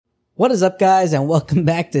What is up, guys, and welcome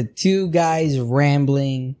back to Two Guys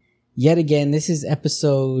Rambling. Yet again, this is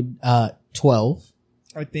episode 12.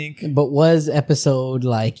 I think. But was episode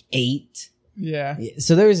like 8. Yeah.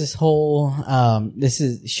 So there was this whole, this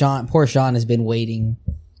is Sean, poor Sean has been waiting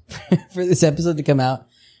for this episode to come out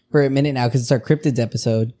for a minute now because it's our Cryptids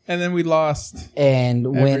episode. And then we lost.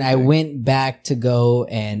 And when I went back to go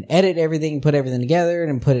and edit everything, put everything together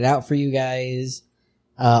and put it out for you guys,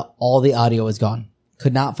 all the audio was gone.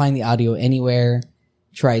 Could not find the audio anywhere.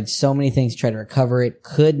 Tried so many things to try to recover it.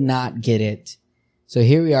 Could not get it. So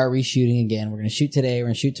here we are reshooting again. We're going to shoot today. We're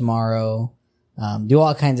going to shoot tomorrow. Do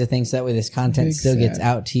all kinds of things. So that way this content still gets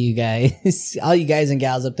out to you guys. All you guys and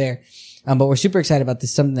gals up there. But we're super excited about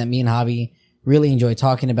this. Something that me and Javi really enjoy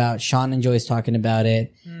talking about. Sean enjoys talking about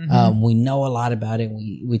it. Mm-hmm. We know a lot about it.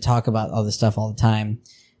 We talk about all this stuff all the time.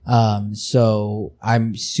 So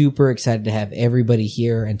I'm super excited to have everybody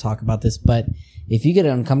here and talk about this. But if you get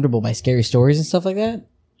uncomfortable by scary stories and stuff like that,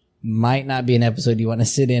 might not be an episode you want to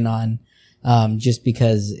sit in on. Just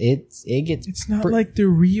because it gets, it's not like they're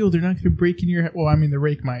real. They're not going to break in your head. Well, I mean, the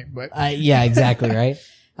rake might, but yeah, exactly. Right.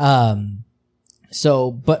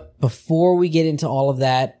 But before we get into all of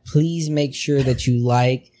that, please make sure that you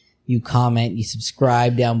like, you comment, you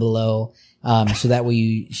subscribe down below. So that way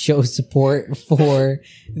you show support for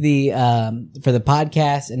the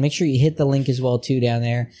podcast, and make sure you hit the link as well too down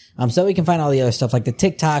there. So that we can find all the other stuff like the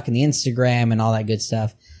TikTok and the Instagram and all that good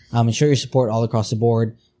stuff. And show your support all across the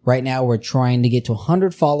board. Right now we're trying to get to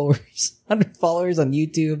 100 followers, 100 followers on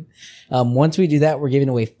YouTube. Once we do that, we're giving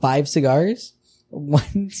away 5 cigars.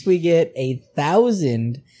 Once we get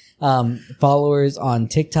 1,000, followers on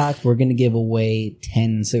TikTok, we're going to give away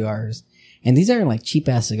 10 cigars. And these aren't like cheap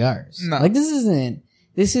ass cigars. No. Like this isn't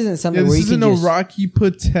something where you can just Rocky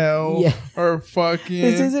Patel or fucking.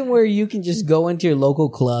 This isn't where you can just go into your local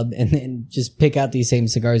club and then just pick out these same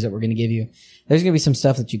cigars that we're going to give you. There's going to be some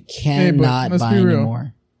stuff that you cannot buy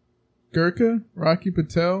anymore. Gurkha, Rocky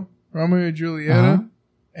Patel, Romeo and Julieta,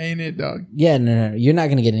 ain't it, dog? Yeah, no. You're not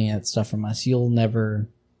going to get any of that stuff from us. You'll never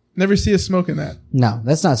see us smoking that. No,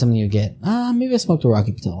 that's not something you get. Maybe I smoked a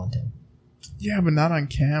Rocky Patel one time. Yeah, but not on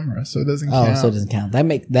camera, so it doesn't count. Oh, so it doesn't count.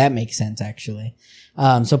 That makes sense, actually.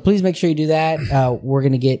 So please make sure you do that. We're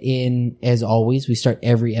going to get in, as always, we start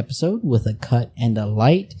every episode with a cut and a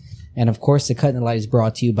light. And of course, the cut and the light is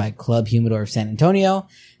brought to you by Club Humidor of San Antonio.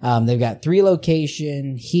 They've got 3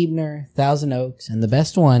 locations, Huebner, Thousand Oaks, and the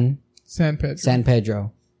best one, San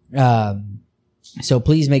Pedro. So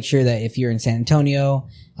please make sure that if you're in San Antonio,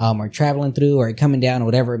 or traveling through or coming down,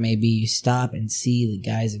 whatever it may be, you stop and see the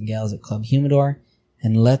guys and gals at Club Humidor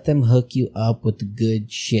and let them hook you up with the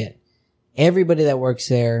good shit. Everybody that works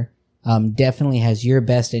there, definitely has your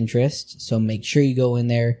best interest. So make sure you go in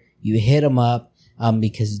there, you hit them up,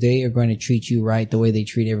 because they are going to treat you right the way they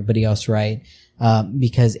treat everybody else right.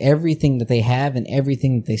 Because everything that they have and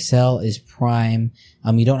everything that they sell is prime.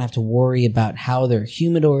 You don't have to worry about how their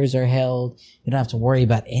humidors are held. You don't have to worry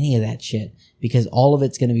about any of that shit because all of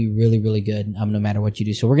it's going to be really, really good. No matter what you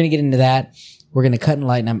do. So we're going to get into that. We're going to cut and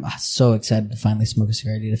light, and I'm so excited to finally smoke a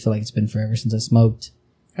cigar. Dude, I feel like it's been forever since I smoked.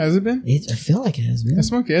 Has it been? I feel like it has been. I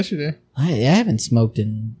smoked yesterday. I haven't smoked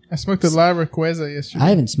I smoked a La Requesa yesterday. I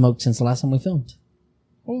haven't smoked since the last time we filmed.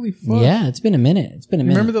 Holy fuck. Yeah, it's been a minute.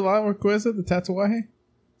 Remember the La Requesa, the Tatuaje?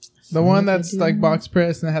 The one that's like box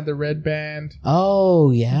press and it had the red band.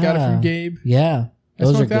 Oh, yeah. You got it from Gabe. Yeah. I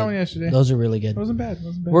smoked that one yesterday. Those are really good. It wasn't bad.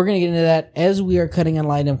 We're going to get into that as we are cutting and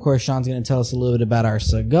lighting. Of course, Sean's going to tell us a little bit about our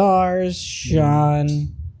cigars.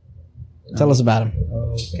 Sean, tell us about them.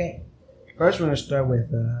 Okay. First, we're going to start with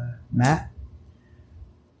Matt.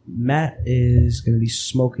 Matt is going to be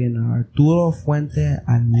smoking Arturo Fuente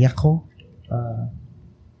Añejo.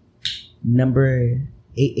 Number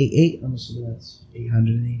 888. I'm assuming that's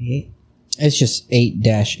 888. It's just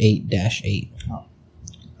 8-8-8. Oh.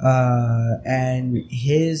 And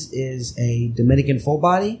his is a Dominican full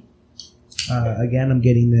body. Again, I'm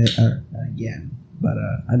getting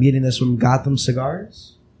I'm getting this from Gotham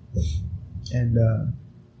Cigars. And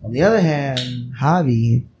on the other hand,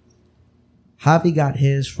 Javi got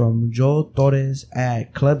his from Joe Torres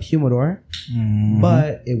at Club Humidor,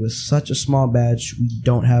 but it was such a small batch, we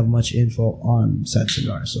don't have much info on said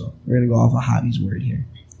cigar, so we're going to go off of Javi's word here.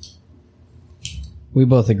 We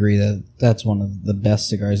both agree that that's one of the best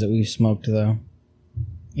cigars that we've smoked, though.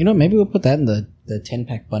 You know, maybe we'll put that in the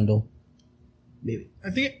 10-pack bundle. Maybe.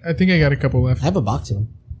 I think I got a couple left. I have a box of them.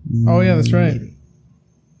 Oh, yeah, that's right. Maybe.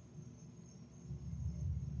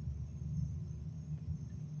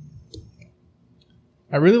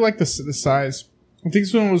 I really like the size. I think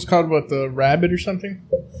this one was called, the rabbit or something?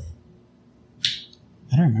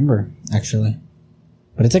 I don't remember, actually.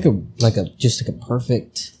 But it's just a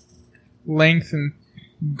perfect length and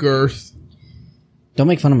girth. Don't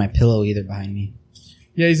make fun of my pillow either behind me.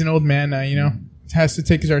 Yeah, he's an old man now, you know. Has to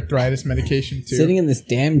take his arthritis medication too. Sitting in this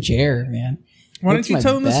damn chair, man. Why don't you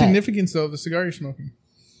tell him the significance though of the cigar you're smoking?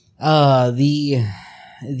 You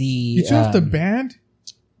turn off the band?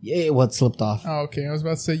 Yeah, what slipped off? Oh, okay. I was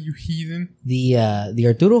about to say, you heathen. The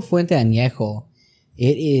Arturo Fuente Añejo.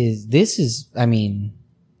 This is, I mean,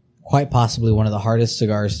 quite possibly one of the hardest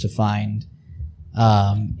cigars to find,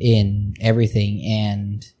 in everything.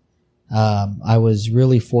 And, I was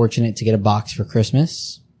really fortunate to get a box for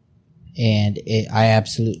Christmas. And I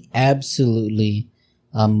absolutely,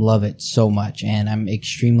 love it so much. And I'm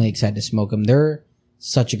extremely excited to smoke them. They're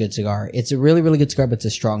such a good cigar. It's a really, really good cigar, but it's a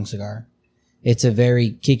strong cigar. It's a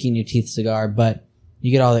very kick in your teeth cigar, but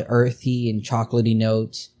you get all the earthy and chocolatey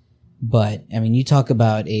notes. But, I mean, you talk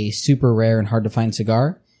about a super rare and hard to find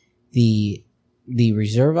cigar. The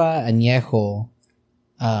Reserva Añejo,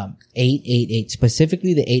 888,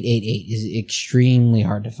 specifically the 888 is extremely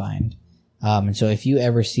hard to find. And so if you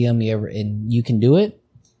ever see them, and you can do it,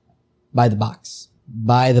 buy the box.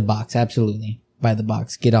 Buy the box. Absolutely. Buy the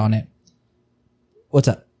box. Get on it. What's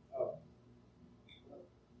up?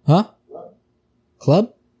 Huh?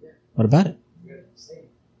 Club? What about it?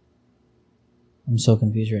 I'm so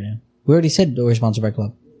confused right now. We already said we're sponsored by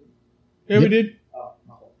Club. Yeah, we did.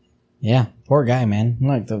 Yeah, poor guy, man.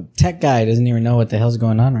 Look, the tech guy doesn't even know what the hell's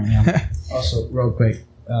going on right now. Also, real quick,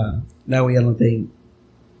 that way I don't think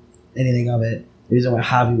anything of it. The reason why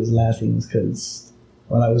Javi was laughing was because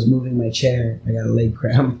while I was moving my chair, I got a leg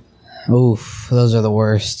cramp. Oof, those are the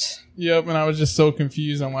worst. Yep, and I was just so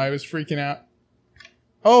confused on why I was freaking out.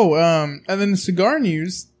 Oh, and then the cigar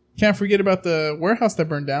news. Can't forget about the warehouse that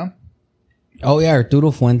burned down. Oh yeah,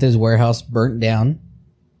 Arturo Fuentes' warehouse burnt down.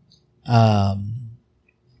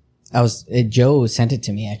 Joe sent it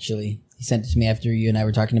to me actually. He sent it to me after you and I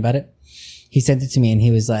were talking about it. He sent it to me and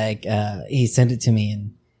he was like, he sent it to me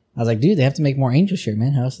and I was like, dude, they have to make more Angel Share,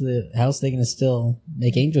 man. How else are they gonna still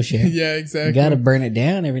make Angel Share? Yeah, exactly. You gotta burn it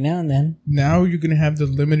down every now and then. Now you're gonna have the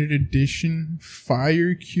limited edition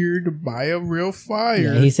fire cured by a real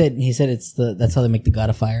fire. Yeah, he said that's how they make the God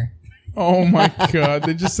of Fire. Oh my god!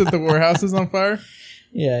 They just set the warehouse is on fire.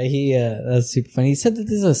 Yeah, that's super funny. He said that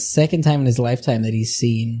this is the second time in his lifetime that he's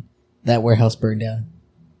seen that warehouse burn down.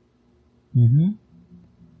 Mm-hmm.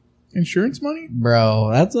 Insurance money, bro.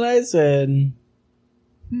 That's what I said.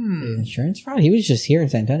 Insurance fraud? He was just here in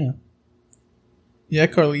San Antonio. Yeah,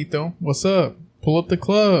 Carlito. What's up? Pull up the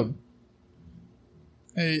club.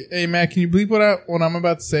 Hey, Matt, can you bleep what I'm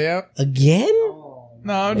about to say out? Again?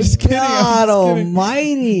 No, I'm just kidding. God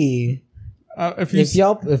almighty. If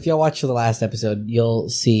y'all watch the last episode, you'll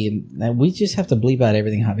see that we just have to bleep out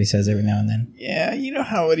everything Javi says every now and then. Yeah, you know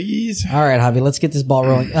how it is. All right, Javi, let's get this ball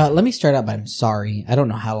rolling. Let me start out by I'm sorry. I don't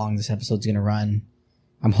know how long this episode's going to run.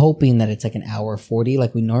 I'm hoping that it's like an hour 40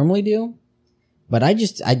 like we normally do. But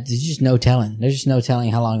there's just no telling. There's just no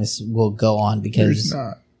telling how long this will go on because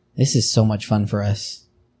this is so much fun for us.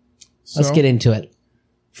 So, let's get into it.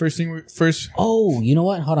 First. Oh, you know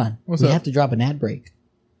what? Hold on. We have to drop an ad break.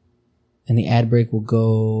 And the ad break will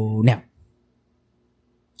go now.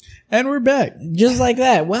 And we're back. Just like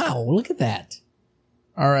that. Wow, look at that.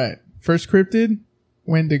 All right. First cryptid,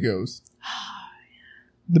 Wendigos.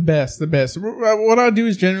 The best. What I'll do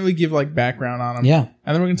is generally give like background on them. Yeah.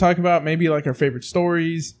 And then we're going to talk about maybe like our favorite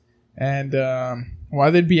stories and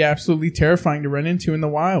why they'd be absolutely terrifying to run into in the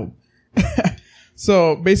wild.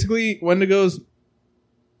 So basically, Wendigos,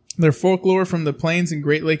 they're folklore from the Plains and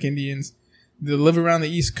Great Lake Indians. They live around the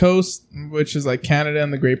East Coast, which is like Canada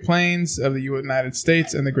and the Great Plains of the United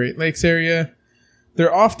States and the Great Lakes area.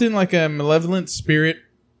 They're often like a malevolent spirit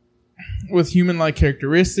with human-like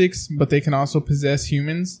characteristics, but they can also possess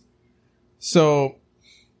humans. So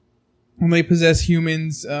when they possess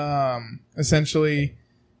humans, essentially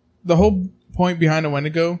the whole point behind a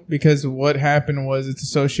Wendigo, because what happened was it's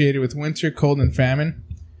associated with winter, cold, and famine.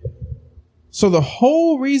 So the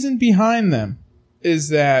whole reason behind them is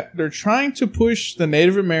that they're trying to push the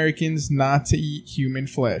Native Americans not to eat human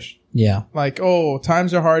flesh. Yeah. Like, oh,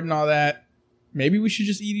 times are hard and all that. Maybe we should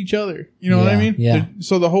just eat each other. You know what I mean? Yeah.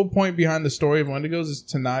 So the whole point behind the story of Wendigos is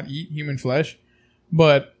to not eat human flesh.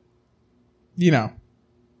 But, you know,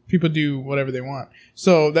 people do whatever they want.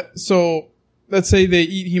 So let's say they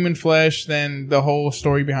eat human flesh, then the whole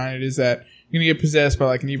story behind it is that you're going to get possessed by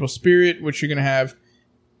like an evil spirit, which you're going to have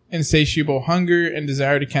insatiable hunger and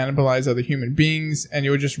desire to cannibalize other human beings, and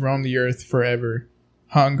you'll just roam the earth forever,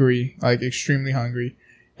 hungry, like extremely hungry.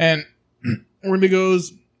 And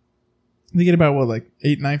Wendigos, they get about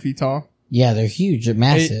 8-9 feet tall. Yeah, they're huge. They're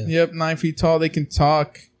massive. 9 feet tall. They can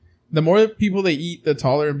talk. The more people they eat, the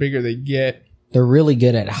taller and bigger they get. They're really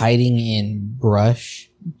good at hiding in brush,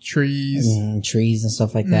 trees and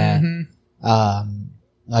stuff like that.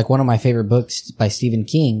 Like one of my favorite books by Stephen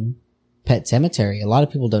King, Pet Sematary, a lot of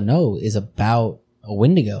people don't know, is about a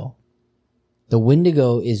Wendigo. The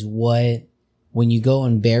Wendigo is what, when you go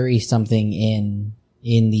and bury something in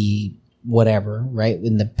the whatever, right,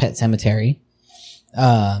 in the pet cemetery,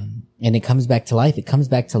 and it comes back to life. It comes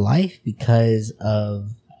back to life because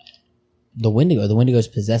of the Wendigo. The Wendigo is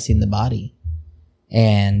possessing the body.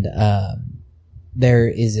 And there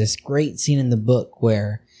is this great scene in the book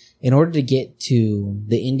where in order to get to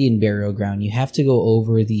the Indian burial ground, you have to go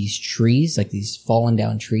over these trees, like these fallen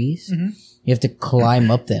down trees. You have to climb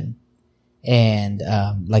up them. And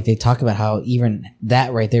like they talk about how even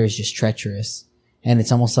that right there is just treacherous. And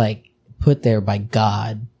it's almost like put there by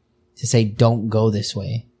God to say, don't go this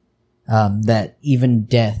way. That even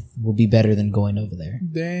death will be better than going over there.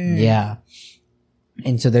 Dang. Yeah.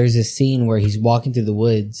 And so there's this scene where he's walking through the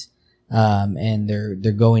woods, and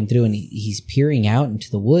they're going through, and he's peering out into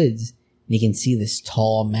the woods, and he can see this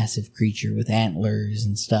tall, massive creature with antlers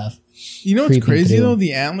and stuff. You know what's crazy though?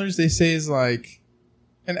 The antlers, they say, is like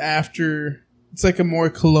it's like a more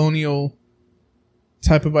colonial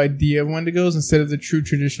type of idea of Wendigos instead of the true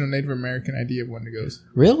traditional Native American idea of Wendigos.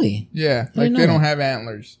 Really? Yeah. Like they don't have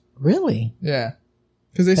antlers. Really? Yeah.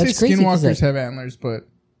 Because they say skinwalkers have antlers, but...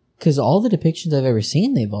 Because all the depictions I've ever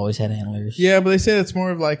seen, they've always had antlers. Yeah, but they say that's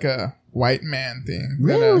more of like a white man thing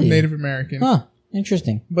than a Native American. Huh.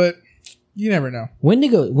 Interesting. But you never know.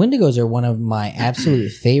 Wendigos are one of my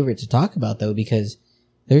absolute favorite to talk about, though, because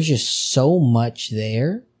there's just so much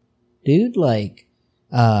there, dude. Like,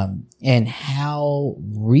 and how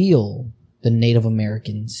real the Native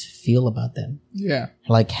Americans feel about them. Yeah.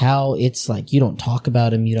 Like how it's like you don't talk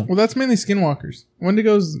about them. You don't. Well, that's mainly skinwalkers.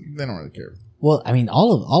 Wendigos, they don't really care. Well, I mean,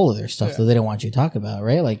 all of their stuff, though, they don't want you to talk about,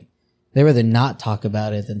 right? Like, they rather not talk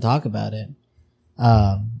about it than talk about it.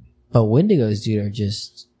 But Wendigos, dude, are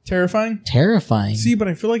just... Terrifying? See, but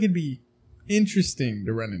I feel like it'd be interesting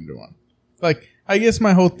to run into one. Like, I guess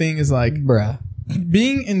my whole thing is like... Bruh.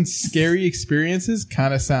 Being in scary experiences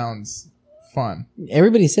kind of sounds fun.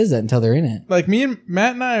 Everybody says that until they're in it. Like,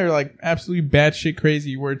 Matt and I are like absolutely batshit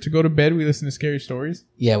crazy, where to go to bed, we listen to scary stories.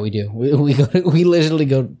 Yeah, we do. We literally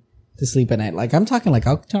go... to sleep at night. Like I'm talking like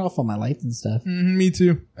I'll turn off all my lights and stuff. Me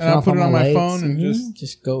too. And I'll put it on my phone and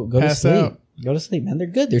just go to sleep. Out. Go to sleep, man. They're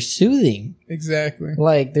good. They're soothing. Exactly.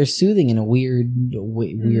 Like they're soothing in a weird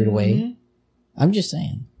way. I'm just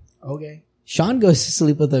saying. Okay. Sean goes to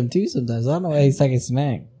sleep with them too sometimes. I don't know why he's talking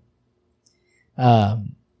smack.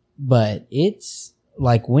 But it's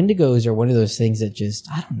like Wendigos are one of those things that just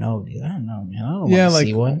I don't know, dude. I don't know, man. I don't want to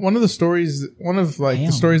see one. One of the stories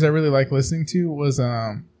I really like listening to was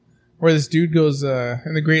where this dude goes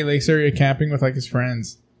in the Great Lakes area camping with like his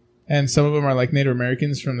friends, and some of them are like Native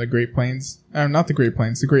Americans from the Great Plains, not the Great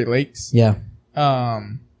Plains, the Great Lakes. Yeah.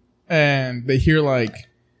 And they hear like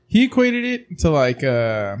he equated it to like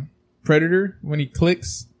a predator when he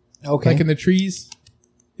clicks, like in the trees.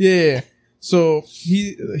 Yeah. So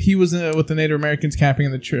he was with the Native Americans camping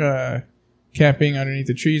in the camping underneath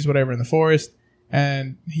the trees, whatever, in the forest,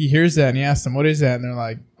 and he hears that and he asks them, "What is that?" And they're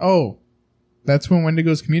like, "Oh, that's when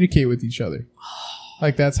Wendigos communicate with each other.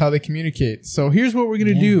 Like, that's how they communicate." So here's what we're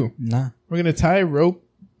going to do. We're going to tie a rope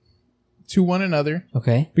to one another.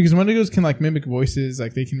 Okay. Because Wendigos can, like, mimic voices.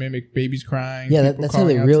 Like, they can mimic babies crying. Yeah, that's how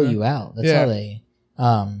they reel you out. That's how they...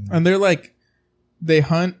 and they're like... They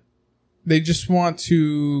hunt... They just want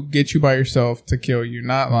to get you by yourself to kill you.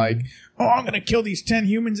 Not like, oh, I'm going to kill these 10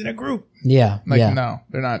 humans in a group. Yeah. Like, no.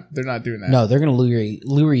 They're not doing that. No, they're going to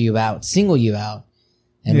lure you out. Single you out.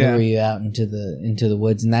 And lure you out into the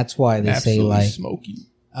woods, and that's why they say like smoky.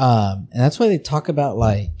 And that's why they talk about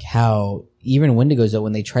like how even Wendigos though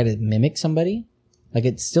when they try to mimic somebody, like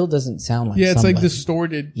it still doesn't sound like it's somebody. like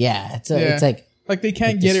distorted. Yeah, it's like they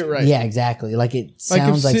can't get it right. Yeah, exactly. Like it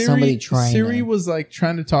sounds like somebody trying. Siri was like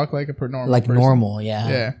trying to talk like a normal, like person. Normal.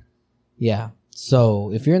 Yeah, yeah.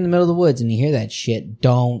 So if you're in the middle of the woods and you hear that shit,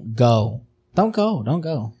 don't go. Don't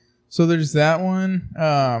go. So there's that one.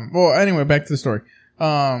 Well, anyway, back to the story.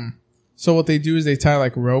 So what they do is they tie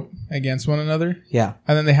like rope against one another. Yeah.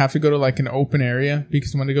 And then they have to go to like an open area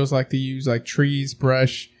because Wendigos like to use like trees,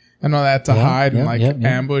 brush, and all that to hide and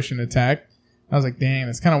ambush and attack. I was like, dang,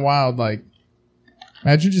 that's kind of wild. Like,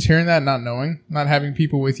 imagine just hearing that and not knowing, not having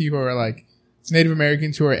people with you who are like Native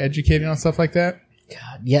Americans who are educated on stuff like that.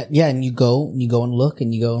 God, yeah. And you go and look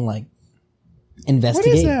and you go and like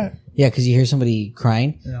investigate. What is that? Yeah, because you hear somebody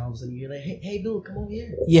crying. And all of a sudden you're like, hey, dude, come over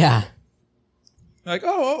here. Yeah. Like,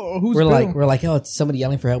 who's Bill? we're like, oh, it's somebody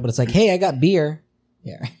yelling for help, but it's like, hey, I got beer.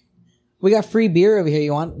 Yeah, we got free beer over here.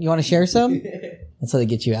 You want to share some? That's how they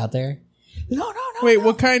get you out there. No. Wait,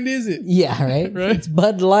 what kind is it? Yeah, right. Right? It's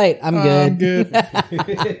Bud Light. I'm good. I'm good.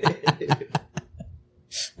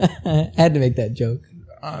 I had to make that joke.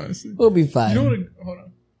 Honestly, We'll be fine. you know what? Hold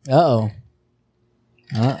on,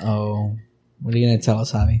 Uh-oh. What are you gonna tell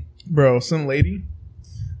us, Javi? bro. Some lady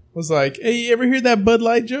was like, "Hey, you ever hear that Bud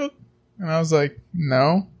Light joke?" And I was like,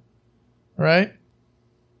 "No." Right?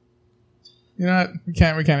 You know what? We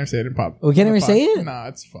can't even say it in pop. We can't even say it? Nah,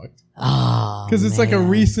 it's fucked. Ah, Because it's like a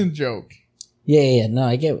recent joke. Yeah. No,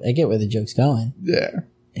 I get where the joke's going. Yeah.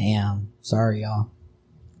 Damn. Sorry, y'all.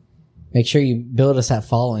 Make sure you build us that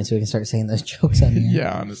following so we can start saying those jokes on here.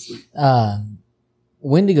 Yeah, honestly.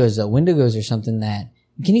 Wendigos, though. Wendigos are something that...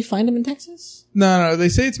 Can you find them in Texas? No. They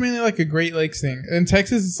say it's mainly like a Great Lakes thing. In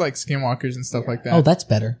Texas, it's like skinwalkers and stuff like that. Oh, that's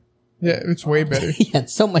better. Yeah, it's way better. Yeah,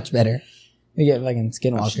 it's so much better. You get fucking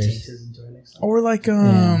skinwalkers. Or like,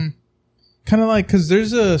 kind of like, because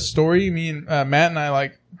there's a story me and Matt and I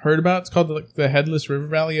like heard about. It's called the Headless River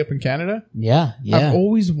Valley up in Canada. Yeah. I've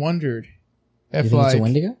always wondered if you think like it's a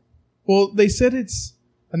Wendigo? Well, they said it's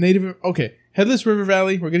a native. Okay, Headless River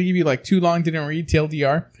Valley. We're gonna give you like too long didn't read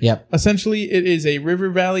TLDR. Yep. Essentially, it is a river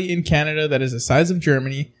valley in Canada that is the size of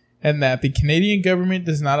Germany, and that the Canadian government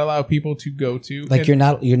does not allow people to go to. Like you're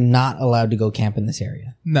not allowed to go camp in this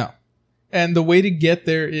area. No. And the way to get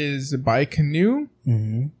there is by canoe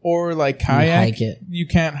or like kayak. You hike it. You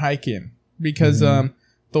can't hike in because the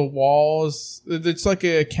walls. It's like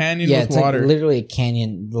a canyon Yeah, with it's water. like literally a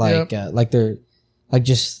canyon. Like like they're like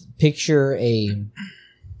just picture a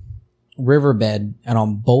riverbed, and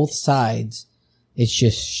on both sides, it's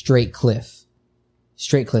just straight cliff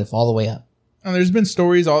all the way up. And there's been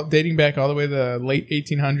stories dating back all the way to the late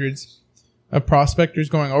 1800s of prospectors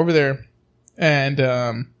going over there,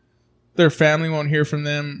 and their family won't hear from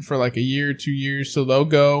them for like a year, 2 years. So they'll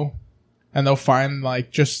go and they'll find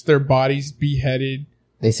like just their bodies beheaded.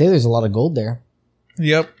 They say there's a lot of gold there.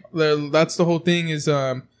 Yep. That's the whole thing is,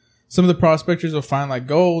 some of the prospectors will find like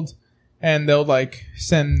gold, and they'll like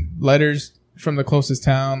send letters from the closest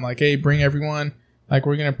town. Like, hey, bring everyone. Like,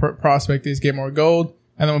 we're going to prospect this, get more gold.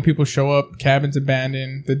 And then when people show up, cabin's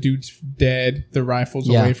abandoned, the dude's dead, the rifle's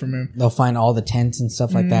away from him. They'll find all the tents and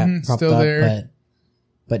stuff like that propped still up, there.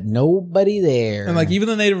 but nobody there. And like even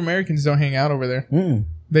the Native Americans don't hang out over there. Mm-mm.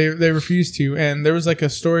 They refuse to. And there was like a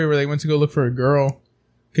story where they went to go look for a girl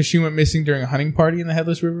because she went missing during a hunting party in the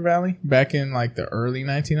Headless River Valley back in like the early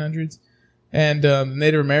 1900s. And the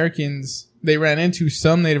Native Americans, they ran into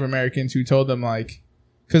some Native Americans who told them like,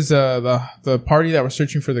 because the party that was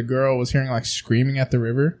searching for the girl was hearing like screaming at the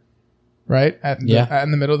river, right? In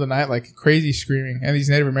the middle of the night, like crazy screaming. And these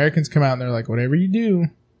Native Americans come out and they're like, whatever you do,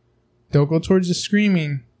 don't go towards the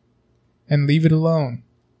screaming and leave it alone.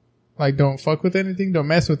 Like, don't fuck with anything. Don't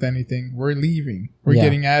mess with anything. We're leaving. We're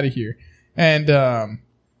getting out of here. And the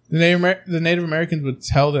Native Americans would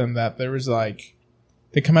tell them that there was like,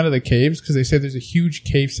 they come out of the caves because they say there's a huge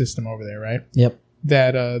cave system over there, right? Yep.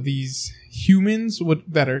 That these humans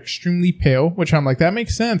that are extremely pale, which I'm like, that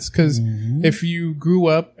makes sense because if you grew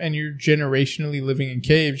up and you're generationally living in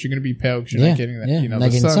caves, you're going to be pale because you're not getting that,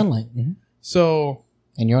 not getting sunlight. Mm-hmm. So,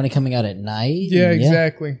 and you're only coming out at night. Yeah,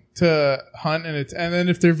 exactly. To hunt and then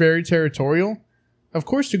if they're very territorial, of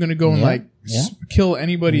course they're going to go and kill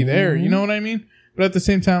anybody there. You know what I mean? But at the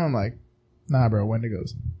same time, I'm like, nah, bro,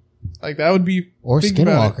 Wendigos. Like that would be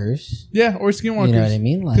skinwalkers. Yeah, or skinwalkers. You know what I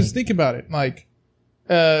mean? Because think about it, like.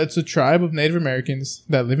 It's a tribe of Native Americans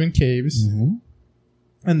that live in caves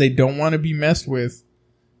and they don't want to be messed with.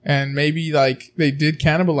 And maybe like they did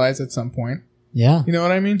cannibalize at some point. Yeah. You know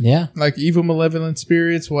what I mean? Yeah. Like evil, malevolent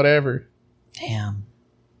spirits, whatever. Damn.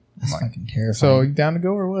 That's fucking terrifying. So you down to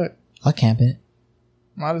go or what? I'll camp it.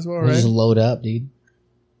 Might as well, we'll right? Just load up, dude.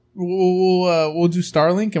 We'll do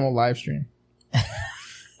Starlink and we'll live stream.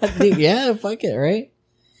 Dude, yeah, fuck it, right?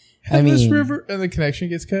 This river and the connection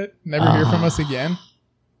gets cut. Never hear from us again.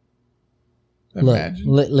 Imagine.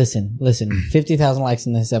 Look, listen. 50,000 likes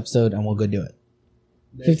in this episode, and we'll go do it.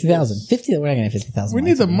 50,000. 50. We're not gonna have 50,000. We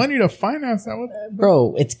need the money to finance that.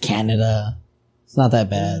 Bro, it's Canada. It's not that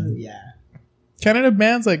bad. Yeah. Canada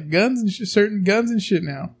bans like guns and certain guns and shit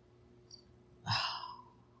now.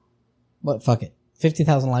 But fuck it.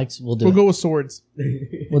 50,000 likes. We'll do it. We'll go with swords.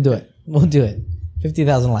 We'll do it.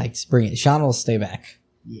 50,000 likes. Bring it. Sean will stay back.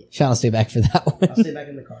 Yeah. Sean will stay back for that one. I'll stay back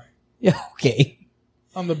in the car. Yeah. Okay.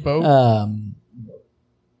 On the boat.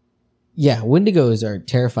 Yeah, Wendigos are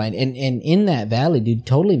terrifying, and in that valley, dude,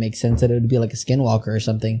 totally makes sense that it would be like a skinwalker or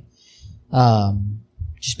something,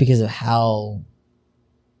 just because of how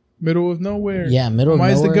Middle of nowhere. Yeah, middle of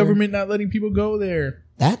Why nowhere. is the government not letting people go there?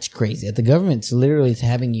 That's crazy. The government's literally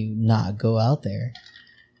having you not go out there.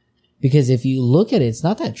 Because if you look at it, it's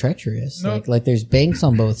not that treacherous. Nope. Like there's banks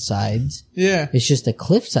on both sides. Yeah. It's just a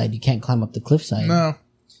cliffside. You can't climb up the cliffside. No.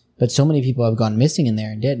 But so many people have gone missing in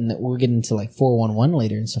there and dead. And we'll get into like 411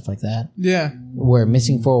 later and stuff like that. Yeah. Where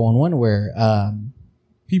missing 411, where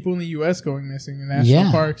People in the U.S. going missing in national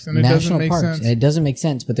parks, and it doesn't make sense. And it doesn't make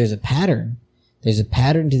sense, but there's a pattern. There's a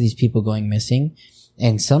pattern to these people going missing.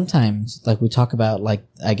 And sometimes, like we talk about, like,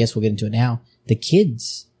 I guess we'll get into it now, the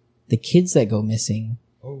kids that go missing.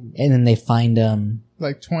 Oh. And then they find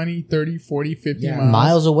like 20, 30, 40, 50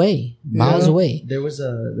 miles away. Miles away. There's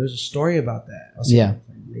a story about that. I'll see if I can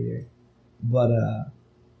find it later. But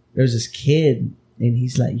there's this kid, and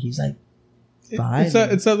he's like 5.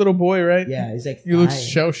 It's that little boy, right? Yeah, he's like 5. He looks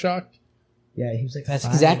shell shocked. Yeah, he was like That's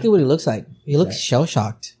 5. exactly what he looks like. He looks shell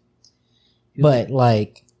shocked. But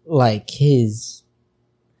like his,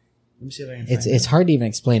 let me see if I can find it's hard to even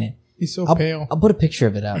explain it. He's so pale. I'll put a picture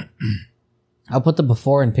of it up. I'll put the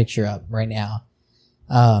before and picture up right now.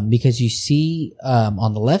 Because you see,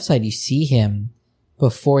 on the left side, you see him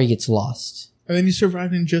before he gets lost. And then he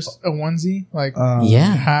survived in just a onesie? Like,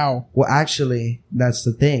 yeah. How? Well, actually, that's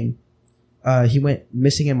the thing. He went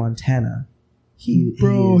missing in Montana. He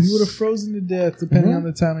would have frozen to death depending on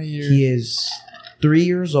the time of year. He is 3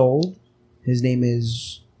 years old. His name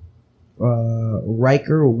is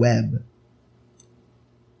Riker Webb.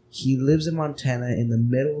 He lives in Montana in the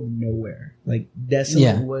middle of nowhere. Like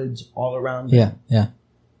desolate woods all around him. Yeah.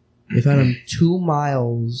 They found him 2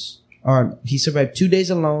 miles. He survived 2 days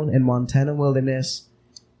alone in Montana wilderness.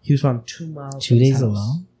 He was found 2 miles 2 days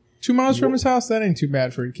alone? 2 miles from his house? That ain't too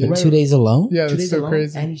bad for a kid. 2 days alone? Yeah, that's so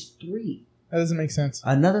crazy. And he's 3. That doesn't make sense.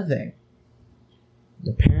 Another thing.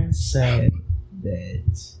 The parents said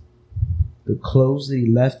that the clothes that he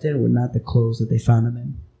left in were not the clothes that they found him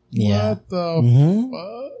in. Yeah. What the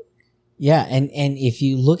fuck? Yeah, and if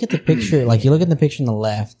you look at the picture, like you look at the picture on the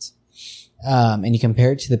left, and you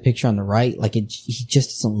compare it to the picture on the right, like he just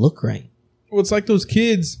doesn't look right. Well, it's like those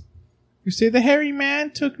kids who say, the hairy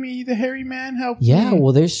man took me, the hairy man helped me. Yeah,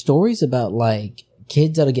 well, there's stories about like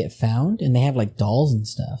kids that'll get found and they have like dolls and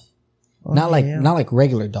stuff. Oh, not like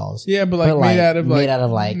regular dolls. Yeah, but made out of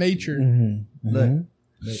nature. Mm-hmm, mm-hmm.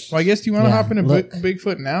 Well, I guess, do you want to hop into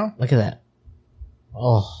Bigfoot now? Look at that.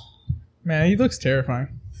 Oh. Man, he looks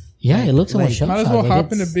terrifying. Yeah, it looks almost might as well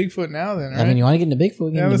hop into Bigfoot now then, right? I mean, you want to get into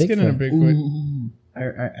Bigfoot? Let's get into Bigfoot.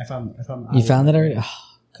 I found you found that already? Oh,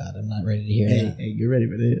 God, I'm not ready to hear it. Hey, get ready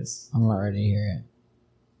for this. I'm not ready to hear it.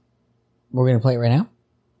 We're going to play it right now?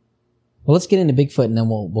 Well, let's get into Bigfoot and then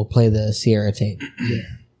we'll play the Sierra tape. Yeah.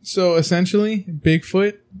 So, essentially,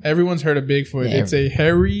 Bigfoot, everyone's heard of Bigfoot. Yeah, it's a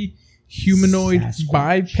hairy, humanoid,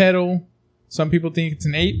 bipedal. Some people think it's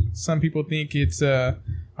an ape. Some people think it's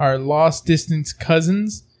our lost distance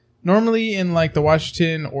cousins. Normally in like the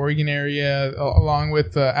Washington, Oregon area, along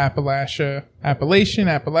with Appalachia,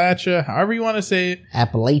 however you want to say it.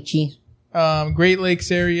 Appalachia. Great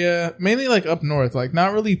Lakes area, mainly like up north, like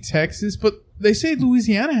not really Texas, but they say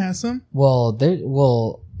Louisiana has some. Well,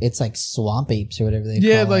 it's like swamp apes or whatever they call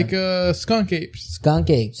them. Yeah, like skunk apes.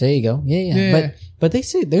 Skunk apes. There you go. Yeah. But they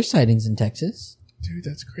say there's sightings in Texas. Dude,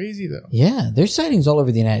 that's crazy though. Yeah, there's sightings all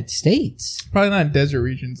over the United States. Probably not in desert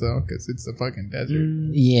regions though, because it's the fucking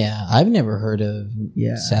desert. Yeah, I've never heard of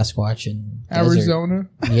Sasquatch in Arizona.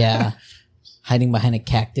 Yeah, hiding behind a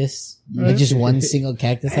cactus, like just one single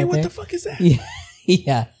cactus. Hey, out what there. The fuck is that?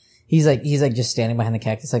 Yeah. He's like just standing behind the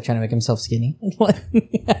cactus, like trying to make himself skinny. But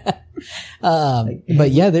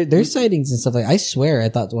yeah, there's sightings and stuff like. I swear, I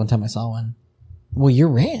thought one time I saw one. Well, your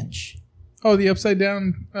ranch. Oh, the upside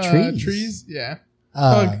down trees. Yeah.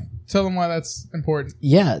 Tell them why that's important.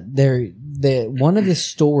 Yeah, one of the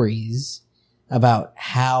stories about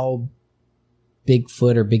how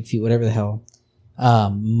Bigfoot or Big Feet, whatever the hell,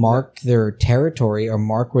 mark their territory or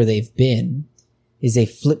mark where they've been is they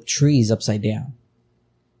flip trees upside down.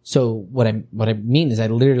 So what I mean is I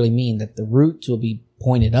literally mean that the roots will be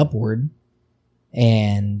pointed upward,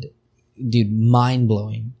 and dude, mind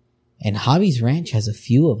blowing. And Javi's ranch has a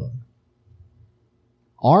few of them.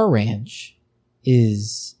 Our ranch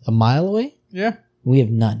is a mile away. Yeah. We have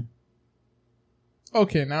none.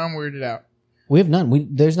 Okay, now I'm weirded out. We have none.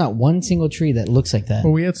 There's not one single tree that looks like that.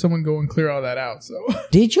 Well, we had someone go and clear all that out, so.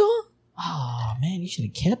 Did y'all? Oh, man, you should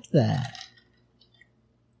have kept that.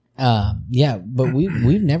 Yeah, but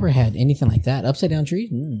we've never had anything like that. Upside down trees?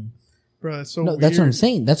 Bro, that's so weird. That's what I'm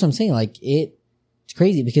saying. Like, it's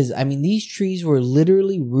crazy because, I mean, these trees were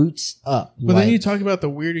literally roots up. But then you talk about the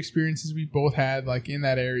weird experiences we both had, like, in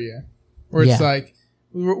that area. Where it's like,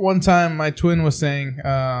 one time my twin was saying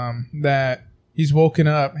that he's woken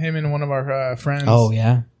up, him and one of our friends. Oh,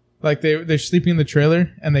 yeah. Like they're sleeping in the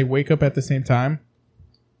trailer and they wake up at the same time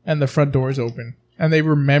and the front door is open and they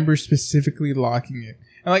remember specifically locking it.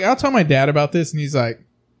 And like, I'll tell my dad about this and he's like,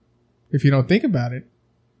 if you don't think about it,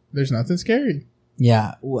 there's nothing scary.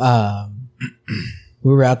 Yeah. We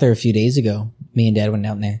were out there a few days ago. Me and Dad went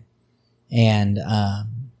down there and I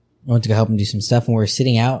went to go help him do some stuff and we were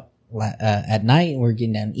sitting out at night and we we're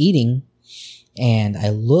getting down eating and I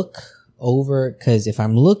look over because if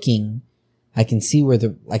I'm looking, I can see where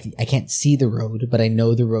I can't see the road, but I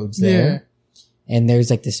know the road's there. Yeah. And there's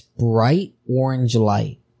like this bright orange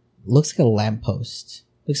light. Looks like a lamppost.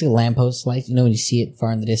 Looks like a lamppost light. You know when you see it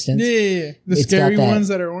far in the distance? Yeah. The scary ones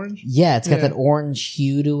that are orange? Yeah, it's got that orange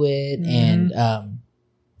hue to it. Mm-hmm. And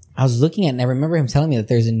I was looking at it and I remember him telling me that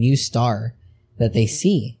there's a new star that they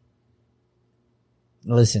see.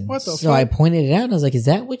 Listen. What the so fuck? I pointed it out and I was like, is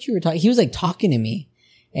that what you were talking? He was like talking to me.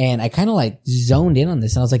 And I kind of like zoned in on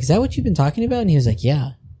this. And I was like, is that what you've been talking about? And he was like,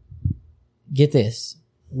 yeah. Get this.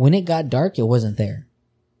 When it got dark, it wasn't there.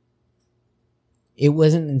 It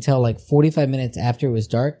wasn't until like 45 minutes after it was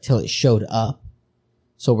dark till it showed up.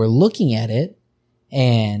 So we're looking at it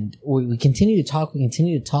and we continue to talk.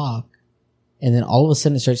 And then all of a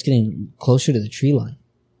sudden it starts getting closer to the tree line.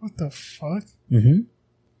 What the fuck? Mm-hmm.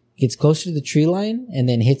 Gets closer to the tree line and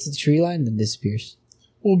then hits the tree line and then disappears.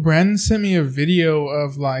 Well, Brandon sent me a video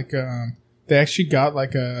of like, they actually got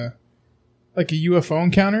like a UFO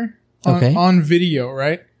encounter on video,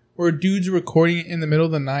 right? Where a dude's recording it in the middle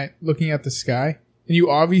of the night, looking at the sky, and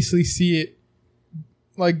you obviously see it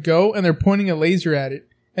like go, and they're pointing a laser at it,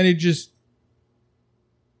 and it just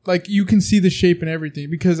like you can see the shape and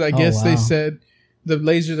everything because I guess they said the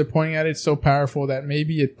laser they're pointing at it's so powerful that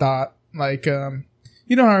maybe it thought like, you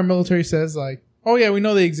know how our military says like, oh yeah, we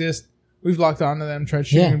know they exist. We've locked onto them, tried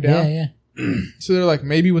shooting them down. Yeah. So they're like,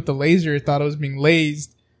 maybe with the laser, it thought it was being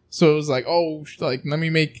lased. So it was like, oh, like, let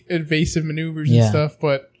me make evasive maneuvers and stuff.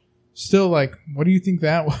 But still, like, what do you think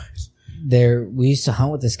that was? We used to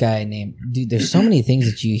hunt with this guy named, dude, there's so many things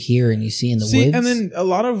that you hear and you see in the woods. And then a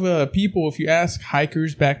lot of people, if you ask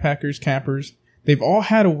hikers, backpackers, campers, they've all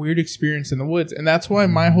had a weird experience in the woods. And that's why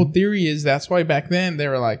my whole theory is that's why back then they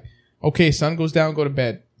were like, okay, sun goes down, go to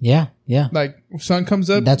bed. Yeah, yeah. Like, sun comes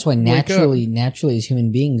up. That's why naturally as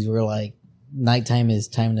human beings, we're like, nighttime is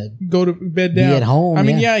time to go to bed down. Be at home. I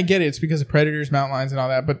mean, yeah, I get it. It's because of predators, mountain lions, and all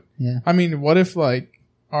that. But, I mean, what if, like,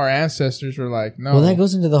 our ancestors were like, no. Well, that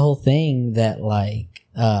goes into the whole thing that, like,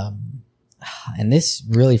 and this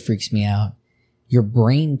really freaks me out. Your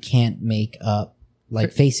brain can't make up,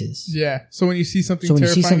 like, faces. Yeah. So when you see something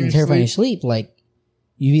terrifying in your sleep, like,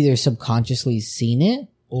 you've either subconsciously seen it,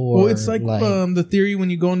 or, well, it's like the theory when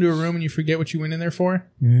you go into a room and you forget what you went in there for.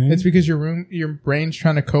 Mm-hmm. It's because your brain's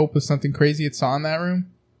trying to cope with something crazy it saw in that room.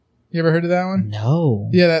 You ever heard of that one? No.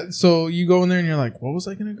 Yeah, so you go in there and you're like, what was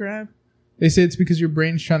I going to grab? They say it's because your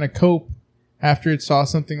brain's trying to cope after it saw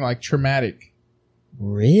something like traumatic.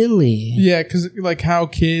 Really? Yeah, because like how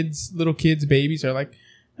little kids, babies are like,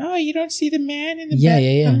 oh, you don't see the man in the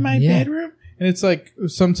in my bedroom? And it's like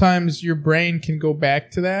sometimes your brain can go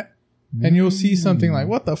back to that. And you'll see something like,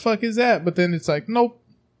 what the fuck is that? But then it's like, nope.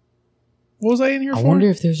 What was I in here for? I wonder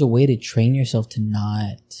if there's a way to train yourself to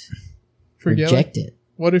not reject it.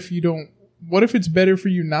 What if it's better for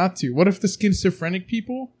you not to? What if the schizophrenic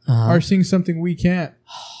people are seeing something we can't?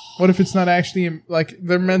 What if it's not actually like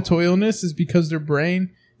their mental illness is because their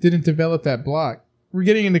brain didn't develop that block? We're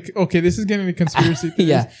getting into, this is getting into conspiracy theories.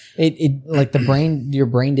 Yeah. It like your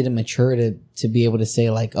brain didn't mature to be able to say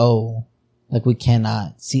like, oh, like, we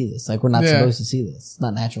cannot see this. Like, we're not supposed to see this. It's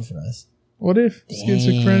not natural for us. What if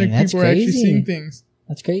schizophrenic people are actually seeing things?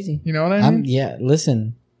 That's crazy. You know what I mean? Yeah,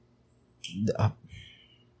 listen.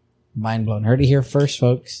 Mind blown. Heard it here first,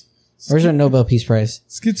 folks. Where's our Nobel Peace Prize?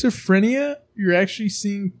 Schizophrenia, you're actually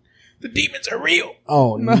seeing the demons are real.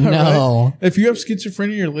 Oh, no. Right? If you have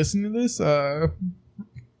schizophrenia, you're listening to this,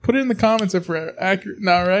 put it in the comments if we're accurate.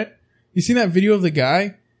 No, right? You seen that video of the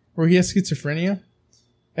guy where he has schizophrenia?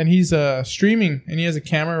 And he's streaming, and he has a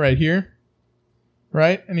camera right here,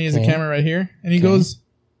 right? And he has a camera right here, and he goes,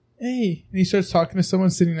 "Hey!" And he starts talking to someone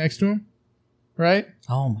sitting next to him, right?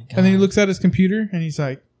 Oh my god! And then he looks at his computer, and he's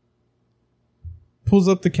like, pulls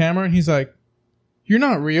up the camera, and he's like, "You're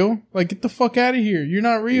not real! Like, get the fuck out of here! You're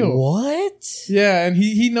not real!" What? Yeah, and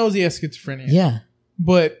he knows he has schizophrenia. Yeah,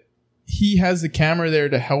 but he has the camera there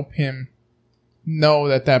to help him know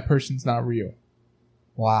that person's not real.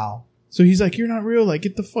 Wow. So he's like, you're not real. Like,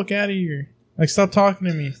 get the fuck out of here. Like, stop talking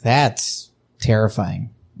to me. That's terrifying.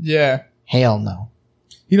 Yeah. Hell no.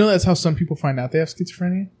 You know, that's how some people find out they have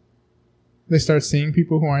schizophrenia? they start seeing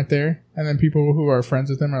people who aren't there, and then people who are friends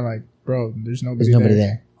with them are like, "Bro, there's nobody. There's nobody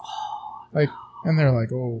there." Like, and they're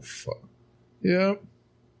like, "Oh fuck." Yep.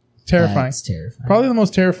 Terrifying. That's terrifying. Probably the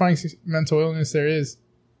most terrifying mental illness there is.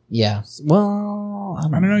 Yeah. Well, I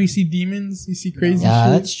don't know. You see demons. You see crazy yeah,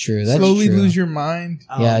 shit. that's true. That's slowly true. lose your mind.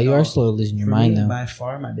 Yeah, you are slowly losing your For mind, me, though. by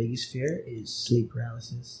far, my biggest fear is sleep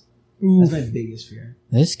paralysis. Oof. That's my biggest fear.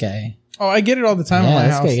 This guy. Oh, I get it all the time in Yeah, my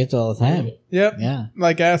this house. guy gets it all the time. Yep. Yeah.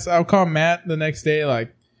 Like, I'll call Matt the next day,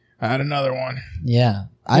 like, I had another one. Yeah.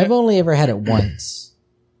 I've only ever had it once,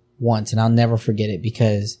 and I'll never forget it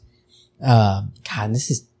because, God,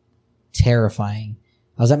 this is terrifying.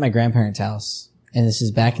 I was at my grandparents' house, and this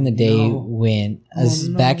is back in the day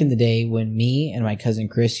back in the day when me and my cousin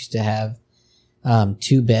Chris used to have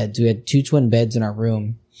 2 beds. We had 2 twin beds in our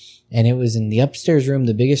room, and it was in the upstairs room,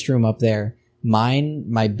 the biggest room up there.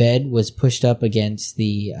 My bed was pushed up against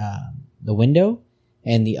the window,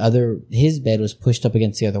 and his bed was pushed up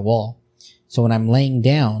against the other wall. So when I'm laying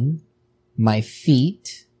down, my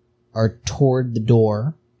feet are toward the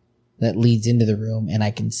door that leads into the room, and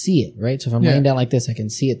I can see it, right? So if I'm laying down like this, I can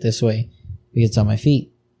see it this way because it's on my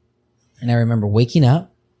feet. And I remember waking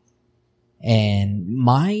up, and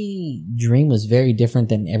my dream was very different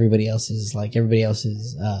than everybody else's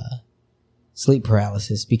sleep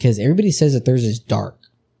paralysis, because everybody says that theirs is dark.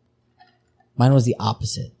 Mine was the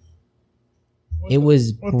opposite. It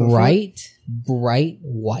was bright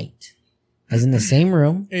white. I was in the same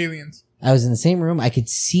room. Aliens. I was in the same room. I could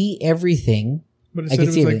see everything. But it said it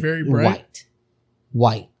was like very bright.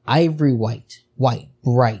 White. Ivory white. White.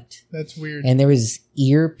 Bright. That's weird. And there was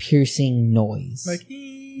ear-piercing noise. Like,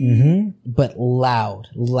 but loud,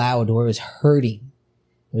 where it was hurting.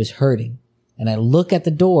 It was hurting. And I look at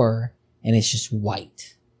the door, and it's just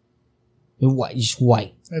white. Just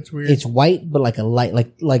white. That's weird. It's white, but like a light,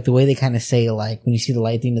 like the way they kind of say, like when you see the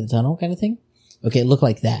light at the end of the tunnel kind of thing. Okay, it looked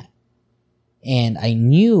like that. And I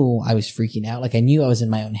knew I was freaking out. Like I knew I was in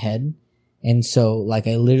my own head. And so like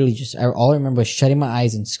I literally all I remember was shutting my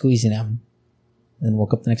eyes and squeezing them, and then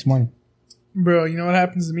woke up the next morning. Bro, you know what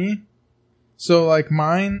happens to me? So like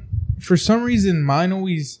mine, for some reason,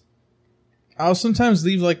 I'll sometimes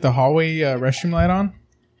leave like the hallway restroom light on.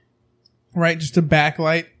 Right? Just to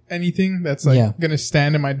backlight anything that's like gonna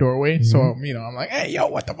stand in my doorway. Mm-hmm. So, I'm like, hey, yo,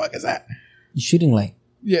 what the fuck is that? Shooting light.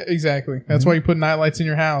 Yeah, exactly. That's why you put night lights in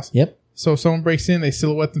your house. Yep. So if someone breaks in, they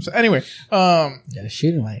silhouette themselves. Anyway, got a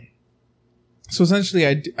shooting light. So essentially,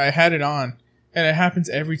 I had it on, and it happens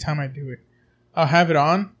every time I do it. I'll have it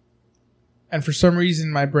on, and for some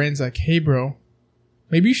reason, my brain's like, hey, bro,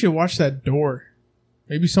 maybe you should watch that door.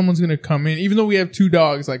 Maybe someone's going to come in, even though we have 2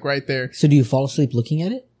 dogs, like, right there. So do you fall asleep looking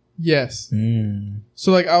at it? Yes.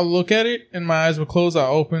 So, like, I'll look at it, and my eyes will close.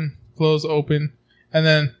 I'll open, close, open, and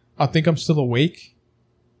then I'll think I'm still awake.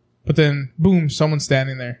 But then, boom, someone's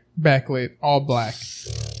standing there, backlit, all black,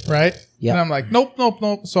 right? Yeah. And I'm like, nope.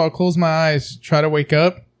 So I'll close my eyes, try to wake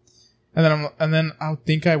up, and then I'll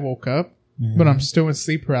think I woke up, but I'm still in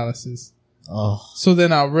sleep paralysis. Oh. So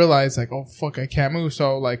then I'll realize like, oh fuck, I can't move.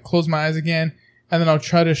 So I'll like close my eyes again, and then I'll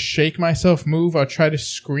try to shake myself, move. I'll try to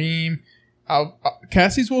scream.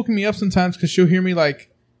 Cassie's woken me up sometimes because she'll hear me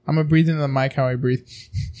like, I'm gonna breathe into the mic how I breathe.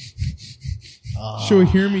 She'll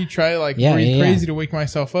hear me try to like breathe crazy to wake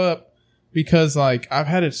myself up, because like I've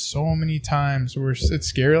had it so many times where it's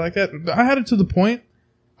scary like that. I had it to the point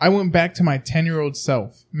I went back to my 10-year-old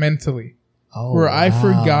self mentally, where I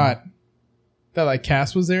forgot that like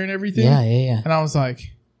Cass was there and everything. Yeah. And I was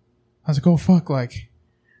like, oh fuck, like,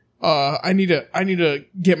 I need to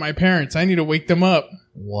get my parents. I need to wake them up.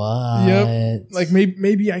 What? Yep. Like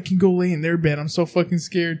maybe I can go lay in their bed. I'm so fucking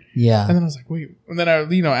scared. Yeah. And then I was like, wait. And then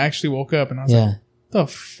I, actually woke up, and I was like, the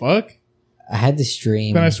fuck? I had this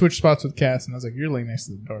dream. Then I switched spots with Cass, and I was like, you're laying next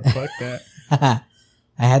to the door. Fuck that.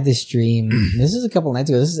 I had this dream. This is a couple nights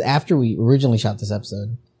ago. This is after we originally shot this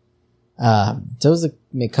episode. So it was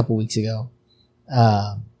a couple weeks ago.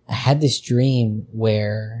 I had this dream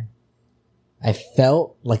where I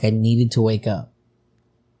felt like I needed to wake up.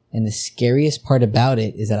 And the scariest part about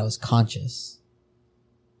it is that I was conscious.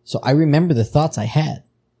 So I remember the thoughts I had,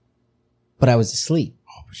 but I was asleep.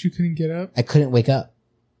 Oh, but you couldn't get up? I couldn't wake up.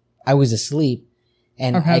 I was asleep,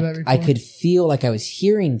 and I could feel like I was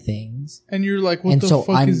hearing things. And you're like, what the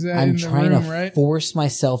fuck is that in the room, right? I'm trying to force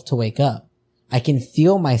myself to wake up. I can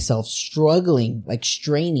feel myself struggling, like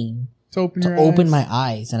straining to open my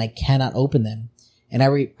eyes, and I cannot open them. And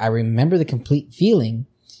I remember the complete feeling,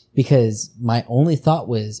 because my only thought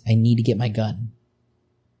was, I need to get my gun.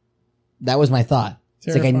 That was my thought.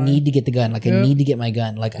 Terrifying. It's like, I need to get the gun. Like, I need to get my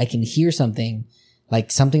gun. Like, I can hear something.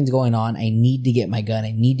 Like, something's going on. I need to get my gun.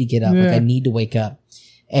 I need to get up. Like, I need to wake up.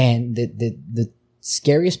 And the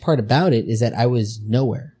scariest part about it is that I was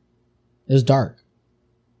nowhere. It was dark.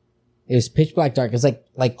 It was pitch black dark. It was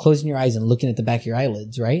like closing your eyes and looking at the back of your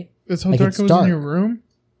eyelids, right? That's how Like, dark it's it was dark. in your room?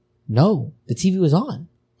 No, the TV was on.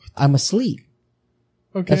 I'm asleep.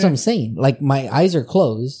 Okay. That's what I'm saying. Like, my eyes are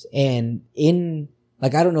closed, and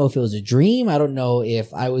like, I don't know if it was a dream. I don't know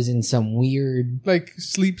if I was in some weird, like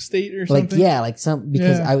sleep state or something? like, yeah, like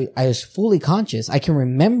because Yeah. I was fully conscious. I can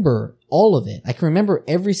remember all of it. I can remember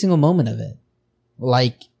every single moment of it.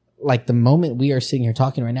 Like the moment we are sitting here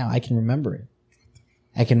talking right now, I can remember it.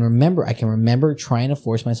 I can remember trying to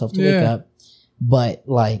force myself to wake up, but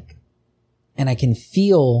like, and I can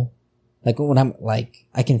feel like when I'm like,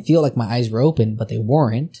 I can feel like my eyes were open, but they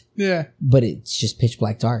weren't. Yeah. But it's just pitch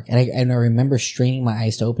black dark. And I remember straining my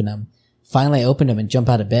eyes to open them. Finally, I opened them and jumped